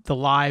run the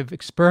live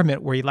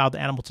experiment where you allow the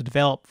animal to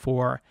develop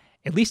for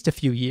at least a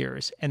few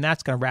years, and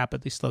that's going to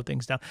rapidly slow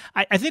things down.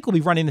 I think we'll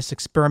be running this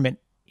experiment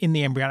in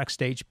the embryonic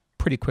stage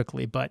pretty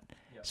quickly, but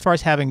as far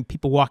as having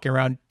people walking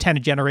around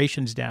 10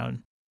 generations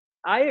down.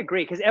 I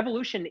agree, because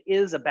evolution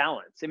is a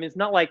balance. I mean, it's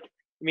not like,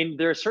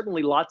 there are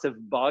certainly lots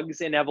of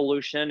bugs in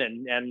evolution,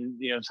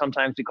 and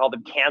sometimes we call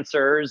them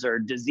cancers or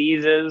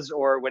diseases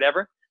or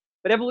whatever,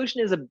 but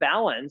evolution is a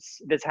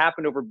balance that's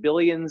happened over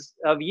billions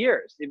of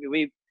years.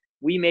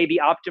 We may be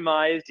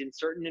optimized in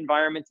certain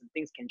environments and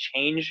things can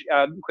change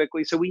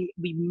quickly. So we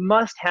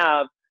must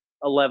have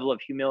a level of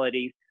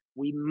humility.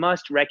 We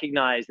must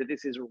recognize that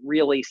this is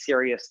really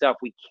serious stuff.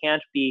 We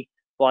can't be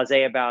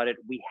blasé about it.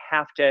 We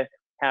have to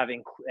have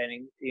a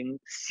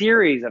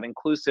series of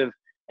inclusive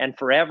and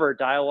forever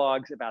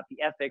dialogues about the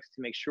ethics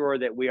to make sure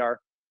that we are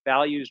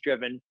values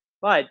driven.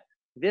 But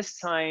this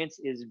science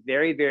is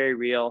very, very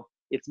real.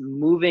 It's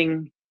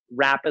moving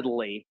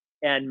rapidly.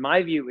 And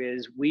my view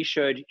is we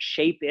should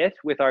shape it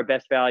with our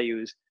best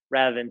values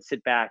rather than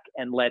sit back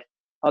and let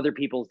other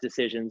people's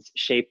decisions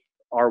shape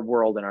our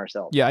world and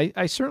ourselves. Yeah,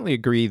 I certainly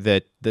agree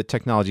that the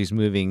technology is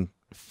moving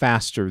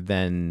faster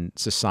than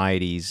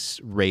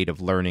society's rate of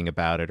learning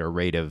about it or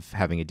rate of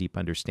having a deep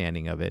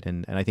understanding of it.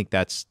 And I think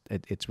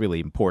it's really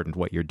important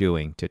what you're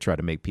doing to try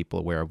to make people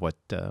aware of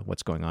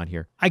what's going on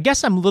here. I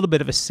guess I'm a little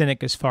bit of a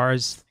cynic as far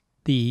as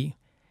the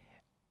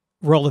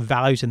role of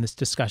values in this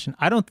discussion.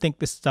 I don't think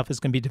this stuff is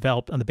going to be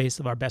developed on the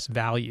basis of our best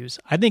values.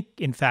 I think,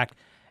 in fact,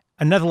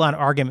 another line of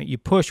argument you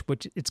push,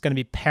 which it's going to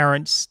be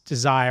parents'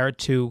 desire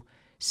to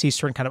see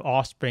certain kind of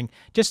offspring,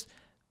 just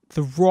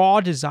the raw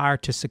desire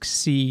to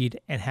succeed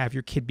and have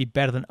your kid be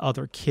better than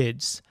other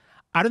kids.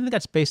 I don't think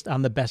that's based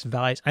on the best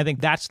values. I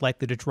think that's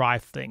likely to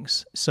drive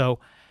things. So,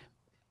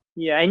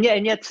 yeah, and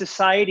yet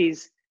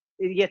societies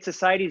yet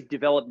societies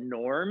develop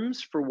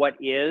norms for what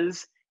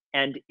is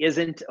and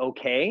isn't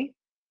okay.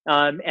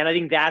 And I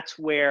think that's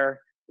where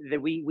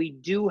we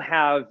do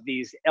have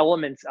these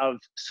elements of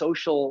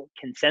social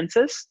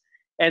consensus,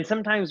 and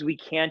sometimes we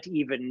can't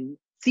even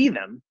see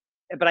them.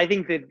 But I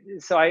think that,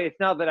 it's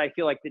not that I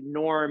feel like the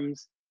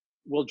norms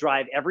will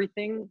drive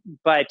everything,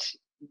 but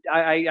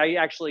I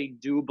actually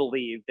do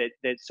believe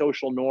that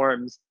social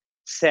norms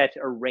set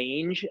a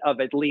range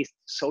of at least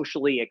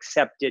socially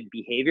accepted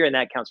behavior, and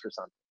that counts for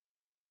something.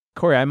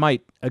 Corey, I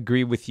might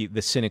agree with you,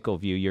 your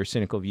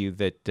cynical view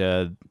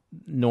that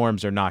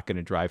norms are not going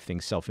to drive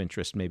things.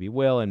 Self-interest maybe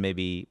will, and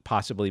maybe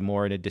possibly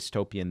more in a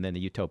dystopian than a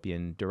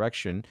utopian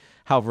direction.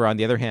 However, on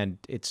the other hand,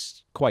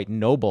 it's quite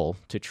noble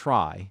to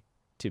try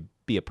to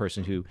be a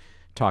person who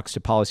talks to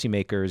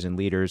policymakers and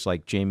leaders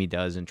like Jamie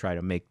does and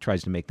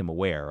tries to make them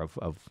aware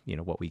of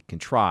what we can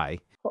try.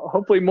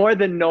 Hopefully more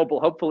than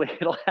noble. Hopefully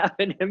it'll have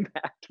an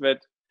impact,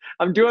 but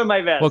I'm doing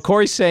my best. Well,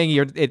 Corey's saying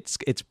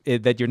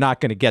that you're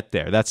not going to get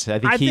there.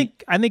 I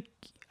think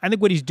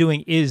what he's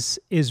doing is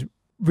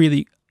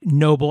really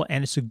noble,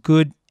 and it's a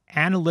good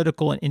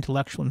analytical and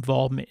intellectual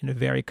involvement in a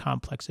very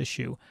complex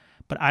issue.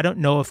 But I don't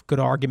know if good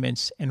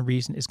arguments and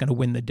reason is going to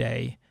win the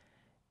day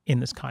in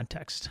this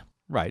context.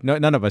 Right. No,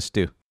 none of us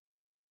do.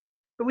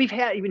 But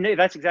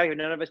that's exactly what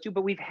none of us do.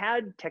 But we've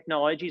had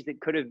technologies that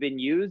could have been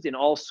used in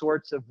all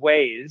sorts of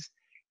ways.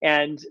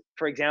 And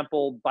for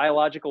example,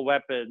 biological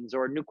weapons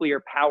or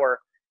nuclear power.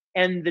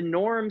 And the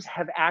norms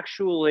have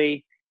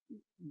actually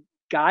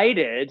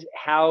guided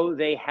how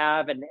they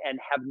have and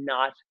have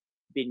not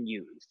been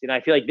used. And I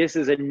feel like this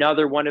is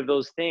another one of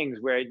those things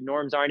where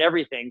norms aren't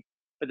everything,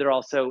 but they're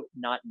also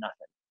not nothing.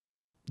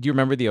 Do you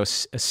remember the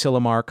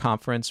Asilomar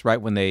conference, right?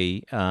 When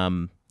they,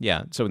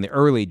 so in the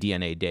early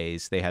DNA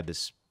days, they had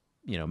this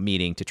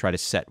meeting to try to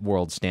set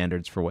world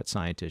standards for what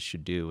scientists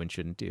should do and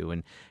shouldn't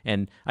do.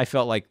 And I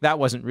felt like that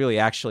wasn't really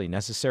actually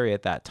necessary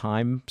at that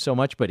time so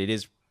much, but it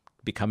is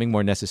becoming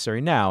more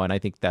necessary now. And I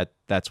think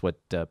that's what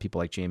people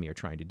like Jamie are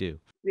trying to do.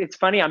 It's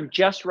funny. I'm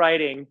just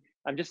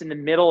in the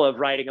middle of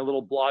writing a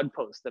little blog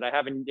post that I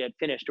haven't yet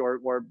finished or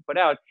put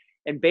out.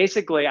 And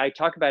basically I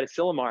talk about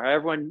Asilomar.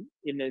 Everyone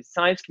in the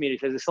science community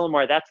says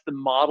Asilomar, that's the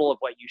model of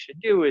what you should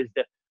do, is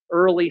the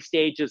early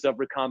stages of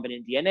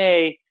recombinant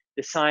DNA.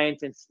 The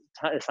scientists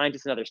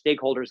and other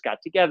stakeholders got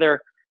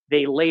together.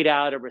 They laid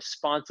out a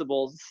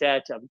responsible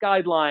set of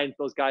guidelines.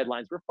 Those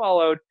guidelines were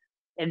followed.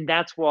 And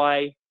that's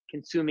why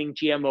consuming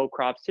GMO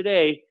crops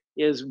today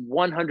is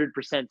 100%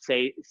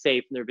 safe.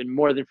 And there have been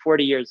more than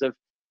 40 years of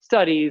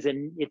studies,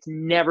 and it's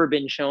never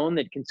been shown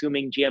that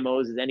consuming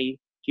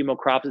GMO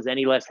crops is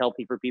any less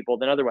healthy for people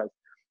than otherwise.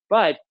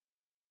 But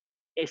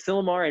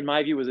Asilomar, in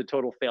my view, was a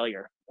total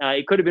failure.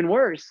 It could have been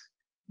worse,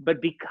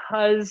 but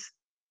because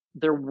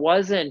there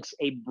wasn't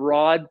a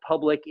broad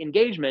public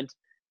engagement,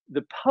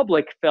 the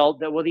public felt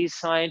that, well, these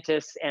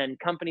scientists and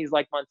companies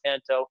like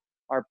Monsanto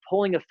are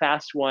pulling a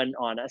fast one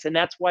on us. And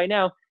that's why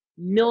now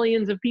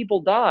millions of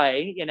people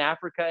die in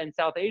Africa and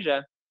South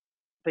Asia,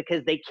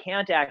 because they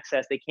can't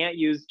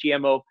use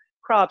GMO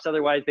crops.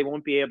 Otherwise, they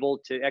won't be able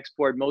to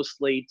export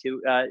mostly to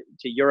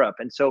Europe.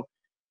 And so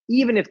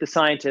even if the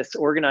scientists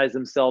organize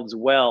themselves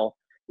well,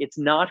 it's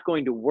not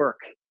going to work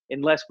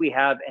unless we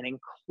have an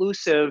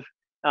inclusive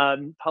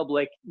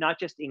public, not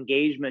just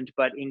engagement,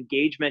 but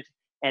engagement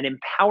and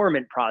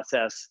empowerment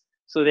process,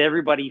 so that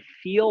everybody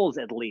feels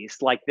at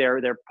least like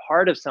they're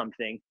part of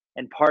something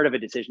and part of a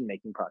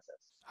decision-making process.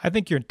 I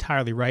think you're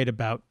entirely right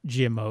about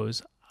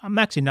GMOs. I'm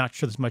actually not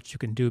sure there's much you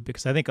can do,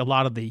 because I think a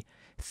lot of the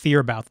fear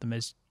about them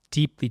is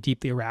deeply,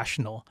 deeply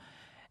irrational.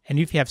 And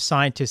if you have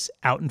scientists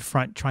out in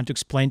front trying to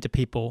explain to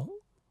people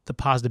the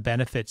positive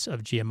benefits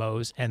of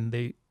GMOs and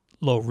the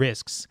low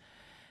risks,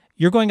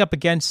 you're going up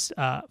against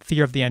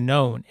fear of the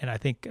unknown, and I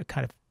think a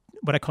kind of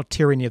what I call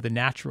tyranny of the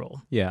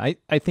natural. Yeah,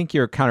 I think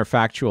you're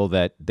counterfactual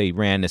that they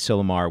ran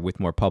Asilomar with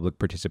more public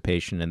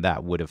participation and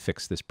that would have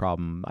fixed this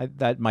problem.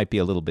 That might be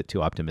a little bit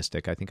too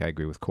optimistic. I think I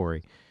agree with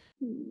Corey.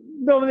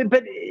 No,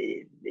 but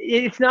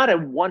it's not a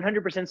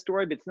 100%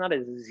 story, but it's not a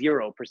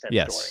 0%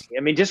 story.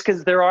 I mean, just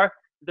because there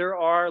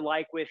are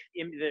like with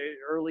the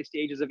early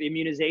stages of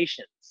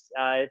immunizations,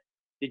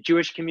 the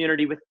Jewish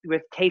community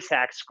with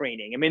Tay-Sachs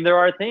screening. I mean, there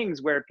are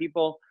things where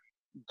people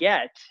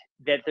get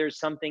that there's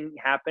something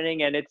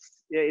happening and it's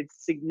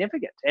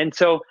significant. And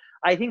so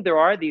I think there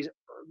are these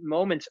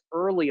moments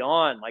early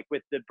on, like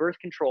with the birth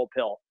control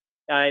pill.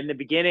 In the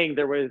beginning,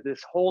 there was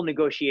this whole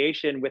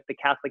negotiation with the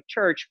Catholic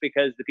Church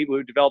because the people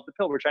who developed the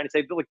pill were trying to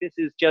say, look, this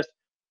is just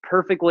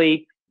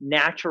perfectly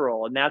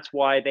natural. And that's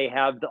why they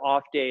have the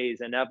off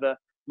days and have a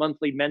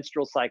monthly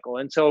menstrual cycle.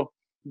 And so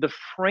the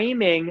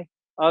framing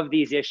of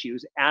these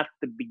issues at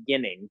the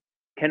beginning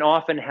can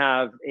often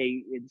have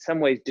in some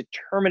ways,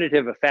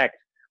 determinative effect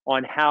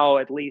on how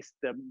at least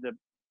the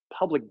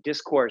public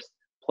discourse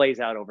plays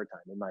out over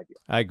time, in my view.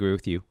 I agree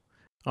with you.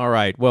 All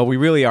right. Well, we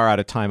really are out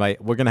of time.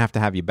 We're going to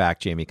have you back,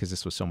 Jamie, because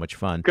this was so much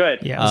fun. Good.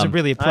 Yeah, it was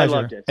really a pleasure.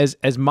 I loved it.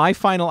 As my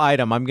final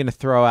item, I'm going to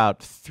throw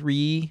out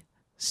 3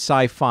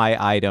 sci-fi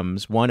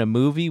items, one a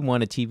movie,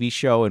 one a TV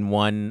show, and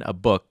one a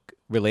book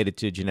related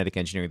to genetic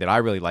engineering that I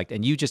really liked.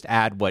 And you just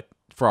add what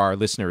for our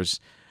listeners.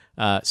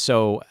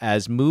 So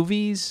as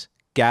movies,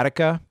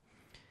 Gattaca,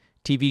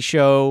 TV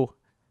show,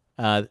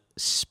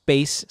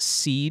 Space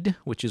Seed,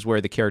 which is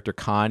where the character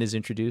Khan is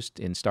introduced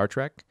in Star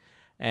Trek.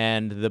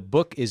 And the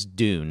book is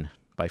Dune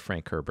by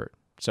Frank Herbert.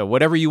 So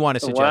whatever you want to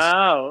suggest.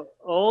 Wow,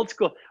 old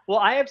school. Well,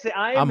 I have to say,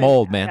 I'm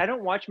old, man. I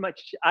don't watch much.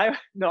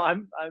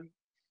 I'm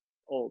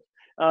old.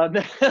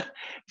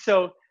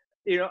 So,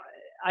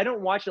 I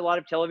don't watch a lot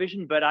of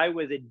television, but I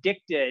was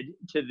addicted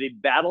to the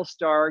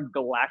Battlestar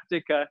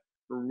Galactica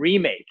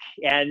remake.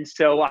 And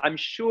so I'm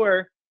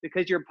sure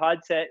because your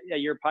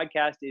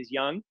podcast is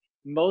young,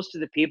 most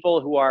of the people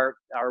who are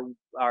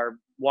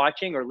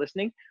watching or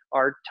listening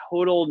are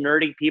total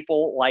nerdy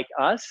people like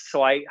us.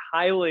 So I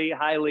highly,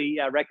 highly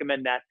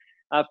recommend that.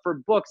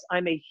 For books,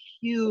 I'm a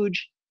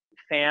huge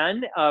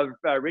fan of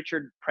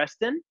Richard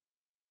Preston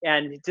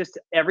and just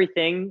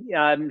everything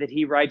that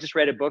he writes. Just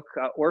read a book,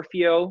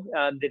 Orfeo,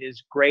 that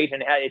is great,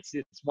 and it's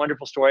a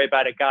wonderful story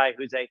about a guy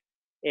who's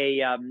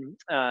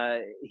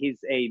he's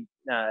a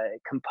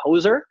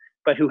composer,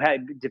 but who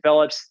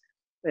develops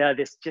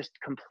this just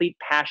complete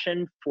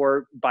passion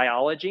for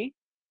biology,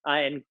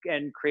 and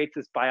creates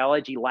this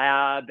biology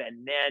lab,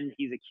 and then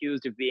he's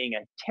accused of being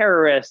a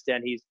terrorist,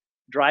 and he's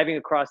driving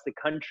across the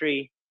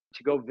country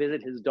to go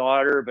visit his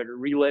daughter, but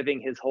reliving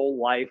his whole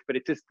life. But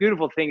it's this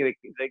beautiful thing,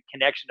 the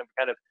connection of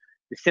kind of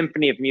the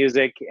symphony of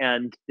music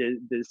and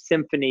the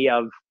symphony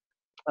of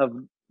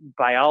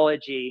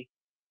biology.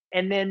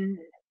 And then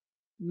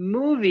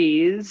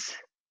movies,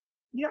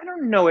 I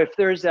don't know if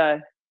there's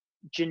a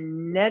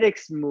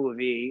genetics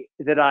movie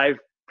that I've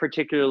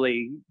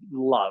particularly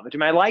loved.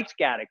 I liked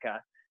Gattaca,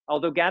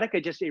 although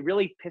Gattaca it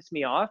really pissed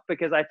me off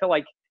because I felt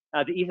like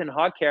the Ethan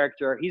Hawke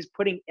character, he's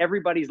putting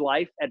everybody's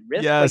life at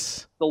risk. Yes.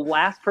 Like, the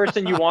last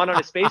person you want on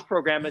a space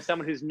program is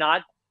someone who's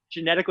not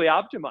genetically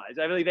optimized.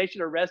 I believe they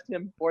should arrest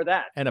him for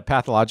that. And a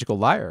pathological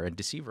liar and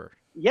deceiver.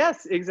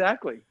 Yes,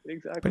 exactly.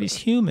 But he's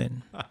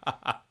human.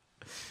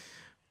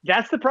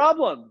 That's the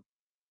problem.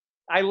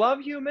 I love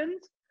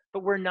humans,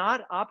 but we're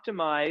not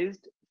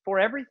optimized for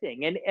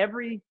everything. And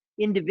every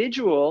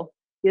individual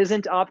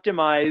isn't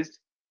optimized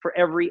for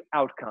every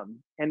outcome.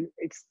 And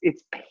it's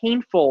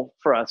painful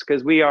for us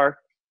because we are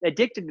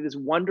addicted to this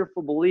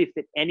wonderful belief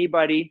that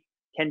anybody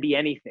can be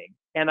anything.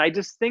 And I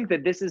just think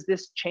that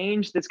this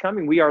change that's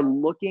coming. We are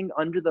looking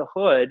under the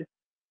hood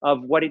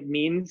of what it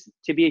means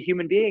to be a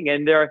human being.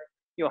 And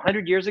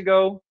 100 years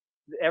ago,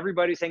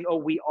 everybody's saying, oh,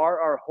 we are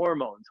our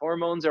hormones.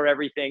 Hormones are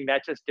everything.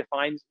 That just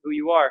defines who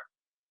you are.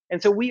 And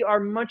so we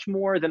are much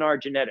more than our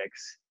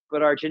genetics,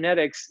 but our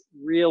genetics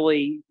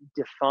really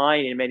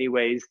define in many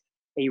ways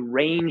a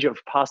range of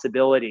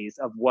possibilities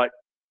of what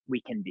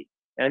we can be.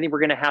 And I think we're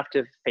going to have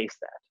to face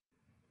that.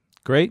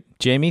 Great.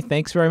 Jamie,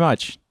 thanks very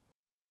much.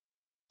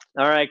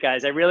 All right,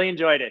 guys. I really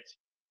enjoyed it.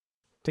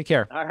 Take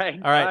care. All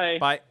right.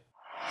 Bye.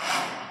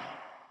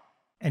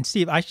 And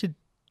Steve, I should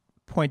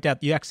point out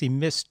that you actually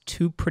missed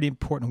two pretty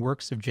important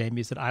works of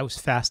Jamie's that I was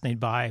fascinated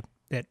by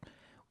that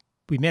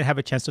we may have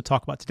a chance to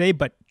talk about today,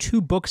 but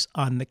two books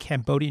on the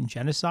Cambodian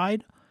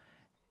genocide.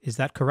 Is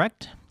that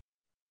correct?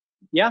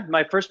 Yeah.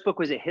 My first book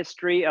was a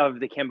history of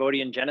the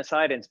Cambodian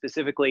genocide and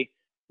specifically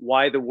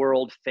why the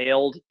world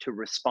failed to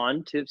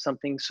respond to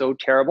something so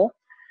terrible.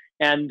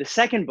 And the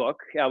second book,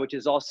 which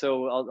is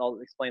also, I'll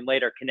explain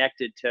later,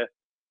 connected to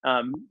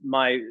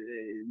my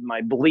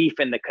belief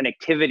in the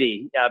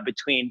connectivity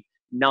between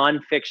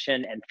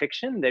nonfiction and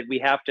fiction, that we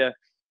have to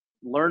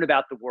learn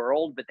about the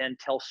world, but then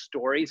tell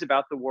stories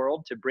about the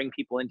world to bring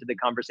people into the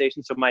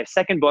conversation. So my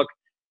second book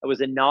was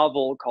a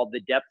novel called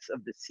The Depths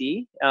of the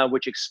Sea,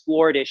 which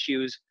explored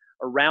issues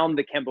around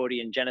the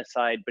Cambodian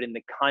genocide, but in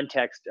the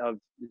context of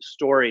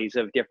stories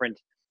of different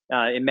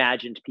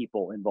imagined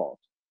people involved.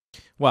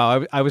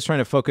 Well, I was trying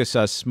to focus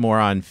us more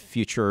on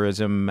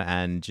futurism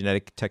and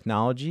genetic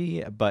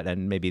technology,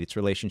 and maybe its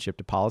relationship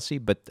to policy.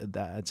 But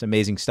that's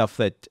amazing stuff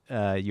that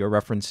you're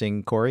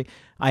referencing, Corey.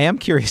 I am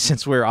curious,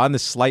 since we're on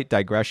this slight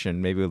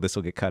digression, maybe this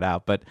will get cut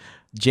out. But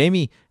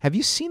Jamie, have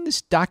you seen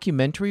this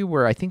documentary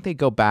where I think they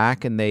go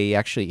back and they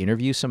actually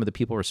interview some of the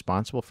people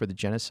responsible for the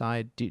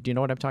genocide? Do you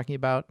know what I'm talking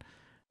about?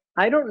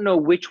 I don't know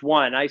which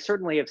one. I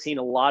certainly have seen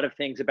a lot of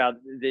things about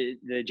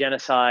the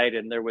genocide,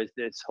 and there was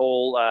this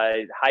whole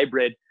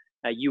hybrid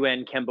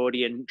UN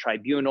Cambodian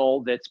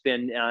tribunal that's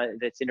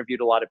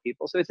interviewed a lot of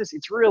people. So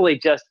it's really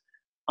just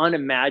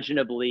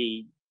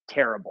unimaginably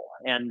terrible,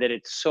 and that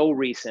it's so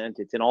recent.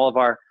 It's in all of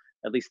our,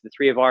 at least the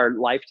three of our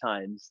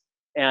lifetimes.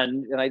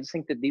 And I just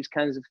think that these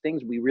kinds of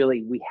things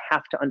we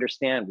have to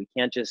understand. We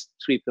can't just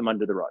sweep them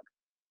under the rug.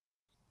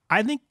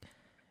 I think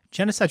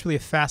genocide is really a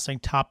fascinating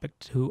topic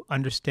to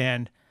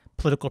understand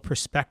political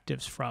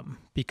perspectives from,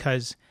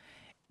 because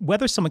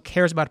whether someone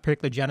cares about a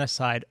particular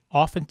genocide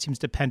often seems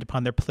to depend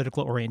upon their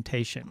political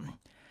orientation.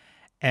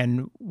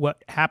 And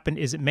what happened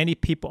is that many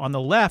people on the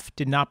left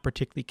did not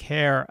particularly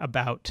care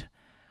about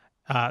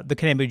the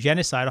Cambodian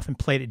genocide, often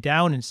played it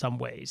down in some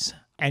ways.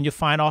 And you'll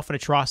find often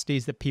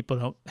atrocities that people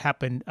don't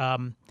happen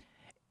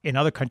in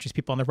other countries,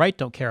 people on the right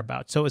don't care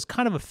about. So it's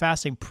kind of a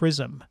fascinating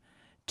prism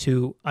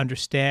to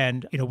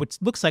understand, what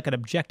looks like an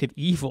objective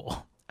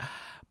evil,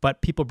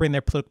 but people bring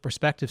their political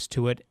perspectives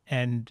to it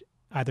and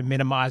either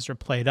minimize or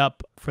play it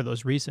up for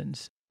those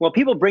reasons. Well,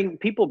 people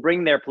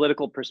bring their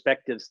political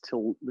perspectives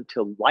to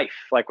life.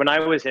 Like when I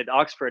was at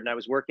Oxford and I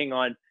was working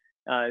on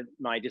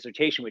my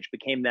dissertation, which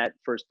became that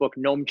first book,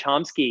 Noam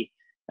Chomsky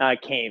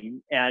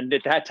came. And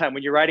at that time,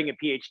 when you're writing a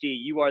PhD,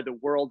 you are the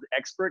world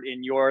expert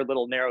in your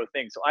little narrow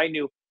thing. So I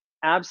knew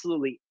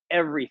absolutely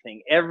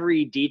everything,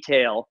 every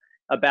detail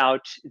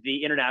about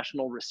the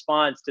international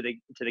response to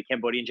the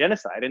Cambodian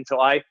genocide. And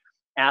so I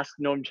asked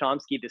Noam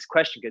Chomsky this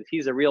question because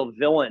he's a real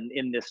villain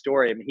in this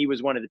story. I mean, he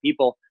was one of the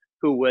people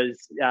who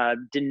was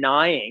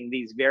denying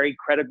these very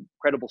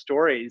credible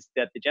stories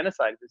that the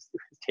genocide was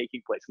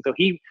taking place. And so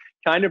he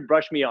kind of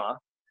brushed me off.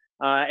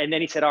 And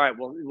then he said, all right,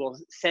 well,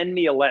 send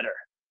me a letter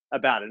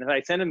about it. And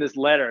I sent him this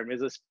letter, and it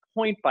was this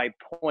point by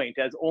point,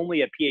 as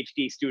only a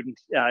PhD student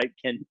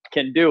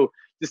can do,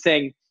 just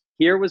saying,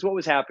 here was what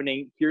was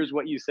happening. Here's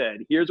what you said.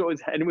 Here's what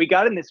was, and we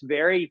got in this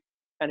very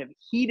kind of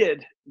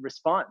heated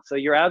response. So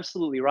you're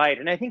absolutely right.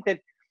 And I think that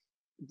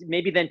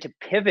maybe then to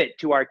pivot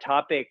to our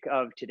topic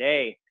of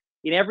today,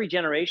 in every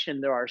generation,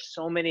 there are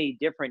so many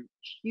different,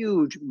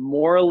 huge,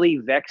 morally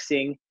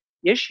vexing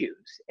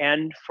issues.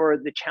 And for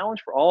the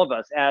challenge for all of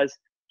us as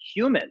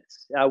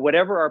humans,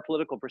 whatever our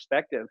political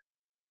perspective,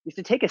 is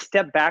to take a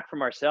step back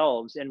from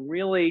ourselves and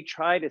really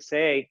try to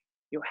say,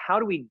 how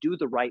do we do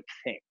the right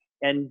thing?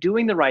 And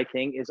doing the right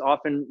thing is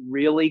often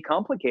really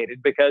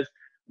complicated because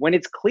when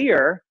it's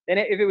clear, then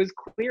if it was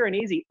clear and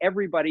easy,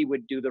 everybody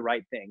would do the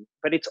right thing.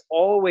 But it's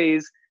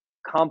always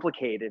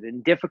complicated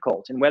and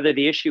difficult. And whether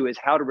the issue is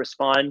how to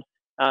respond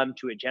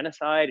to a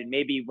genocide, and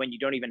maybe when you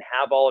don't even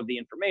have all of the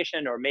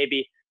information, or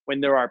maybe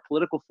when there are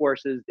political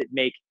forces that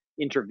make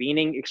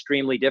intervening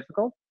extremely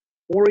difficult,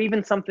 or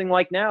even something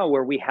like now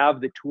where we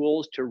have the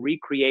tools to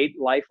recreate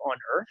life on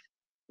Earth,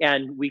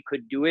 and we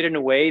could do it in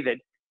a way that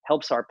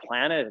helps our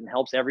planet and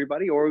helps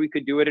everybody, or we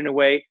could do it in a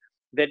way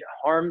that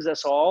harms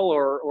us all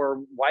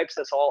or wipes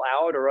us all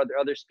out or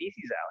other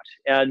species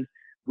out. And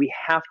we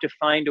have to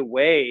find a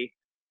way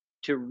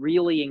to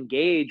really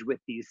engage with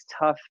these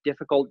tough,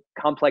 difficult,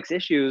 complex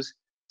issues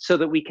so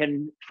that we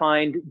can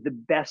find the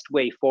best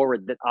way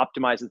forward that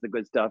optimizes the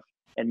good stuff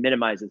and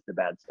minimizes the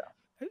bad stuff.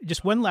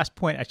 Just one last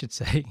point, I should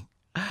say,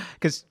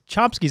 because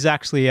Chomsky's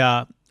actually,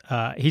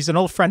 he's an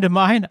old friend of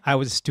mine. I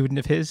was a student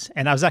of his,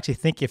 and I was actually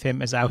thinking of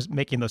him as I was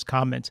making those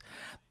comments.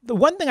 The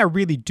one thing I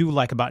really do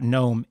like about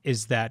Noam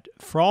is that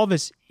for all of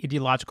his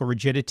ideological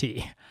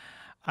rigidity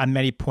on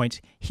many points,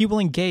 he will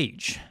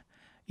engage.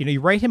 You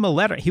write him a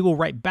letter, he will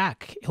write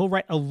back. He'll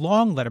write a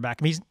long letter back.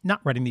 I mean, he's not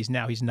writing these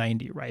now, he's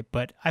 90, right?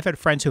 But I've had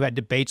friends who had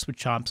debates with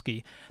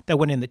Chomsky that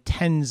went in the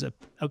tens of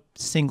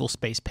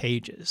single-space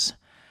pages.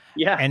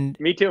 Yeah, and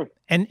me too.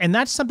 And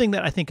that's something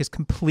that I think is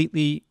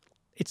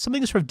it's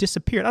something that sort of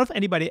disappeared. I don't know if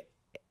anybody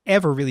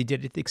ever really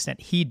did it to the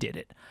extent he did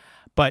it.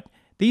 But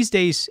these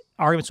days,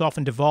 arguments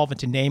often devolve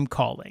into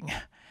name-calling.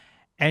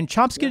 And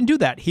Chomsky didn't do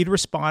that. He'd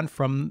respond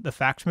from the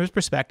facts from his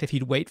perspective.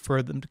 He'd wait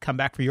for them to come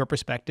back from your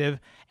perspective. And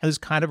it was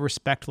kind of a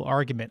respectful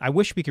argument. I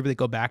wish we could really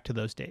go back to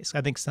those days.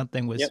 I think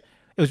it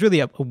was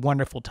really a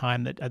wonderful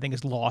time that I think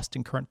is lost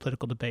in current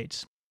political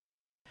debates.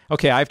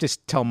 Okay, I have to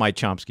tell my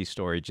Chomsky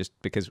story just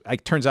because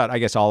it turns out I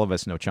guess all of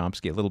us know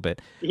Chomsky a little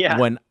bit. Yeah.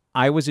 When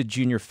I was a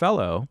junior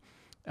fellow,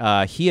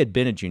 he had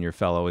been a junior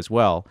fellow as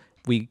well.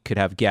 We could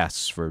have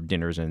guests for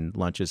dinners and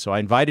lunches, so I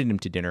invited him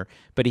to dinner.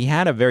 But he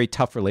had a very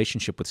tough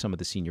relationship with some of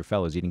the senior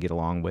fellows. He didn't get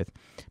along with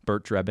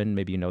Bert Drebin,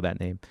 maybe you know that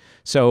name.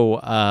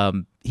 So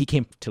he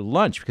came to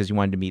lunch because he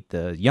wanted to meet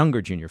the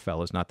younger junior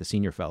fellows, not the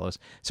senior fellows.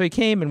 So he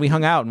came and we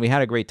hung out and we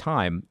had a great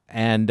time.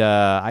 And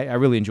I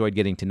really enjoyed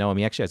getting to know him.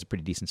 He actually has a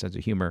pretty decent sense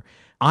of humor.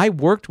 I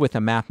worked with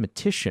a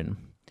mathematician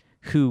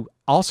who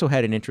also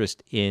had an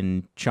interest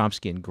in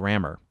Chomsky and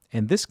grammar.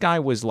 And this guy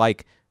was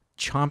like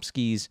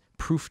Chomsky's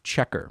proof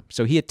checker.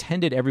 So he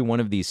attended every one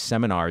of these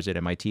seminars at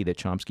MIT that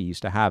Chomsky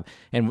used to have.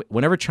 And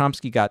whenever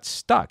Chomsky got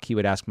stuck, he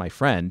would ask my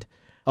friend,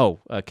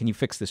 can you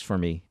fix this for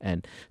me?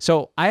 And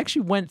so I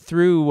actually went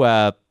through,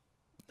 I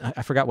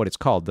forgot what it's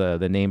called,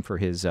 the name for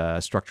his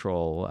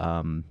structural,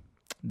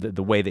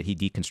 the way that he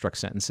deconstructs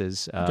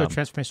sentences.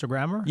 Transformational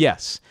grammar?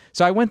 Yes.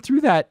 So I went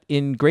through that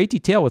in great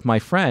detail with my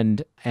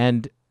friend,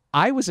 and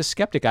I was a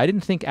skeptic. I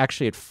didn't think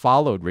actually it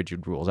followed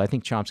rigid rules. I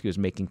think Chomsky was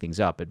making things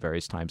up at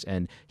various times,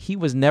 and he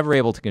was never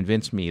able to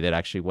convince me that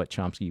actually what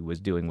Chomsky was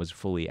doing was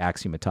fully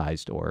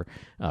axiomatized or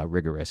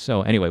rigorous.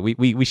 So anyway,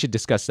 we should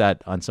discuss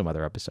that on some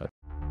other episode.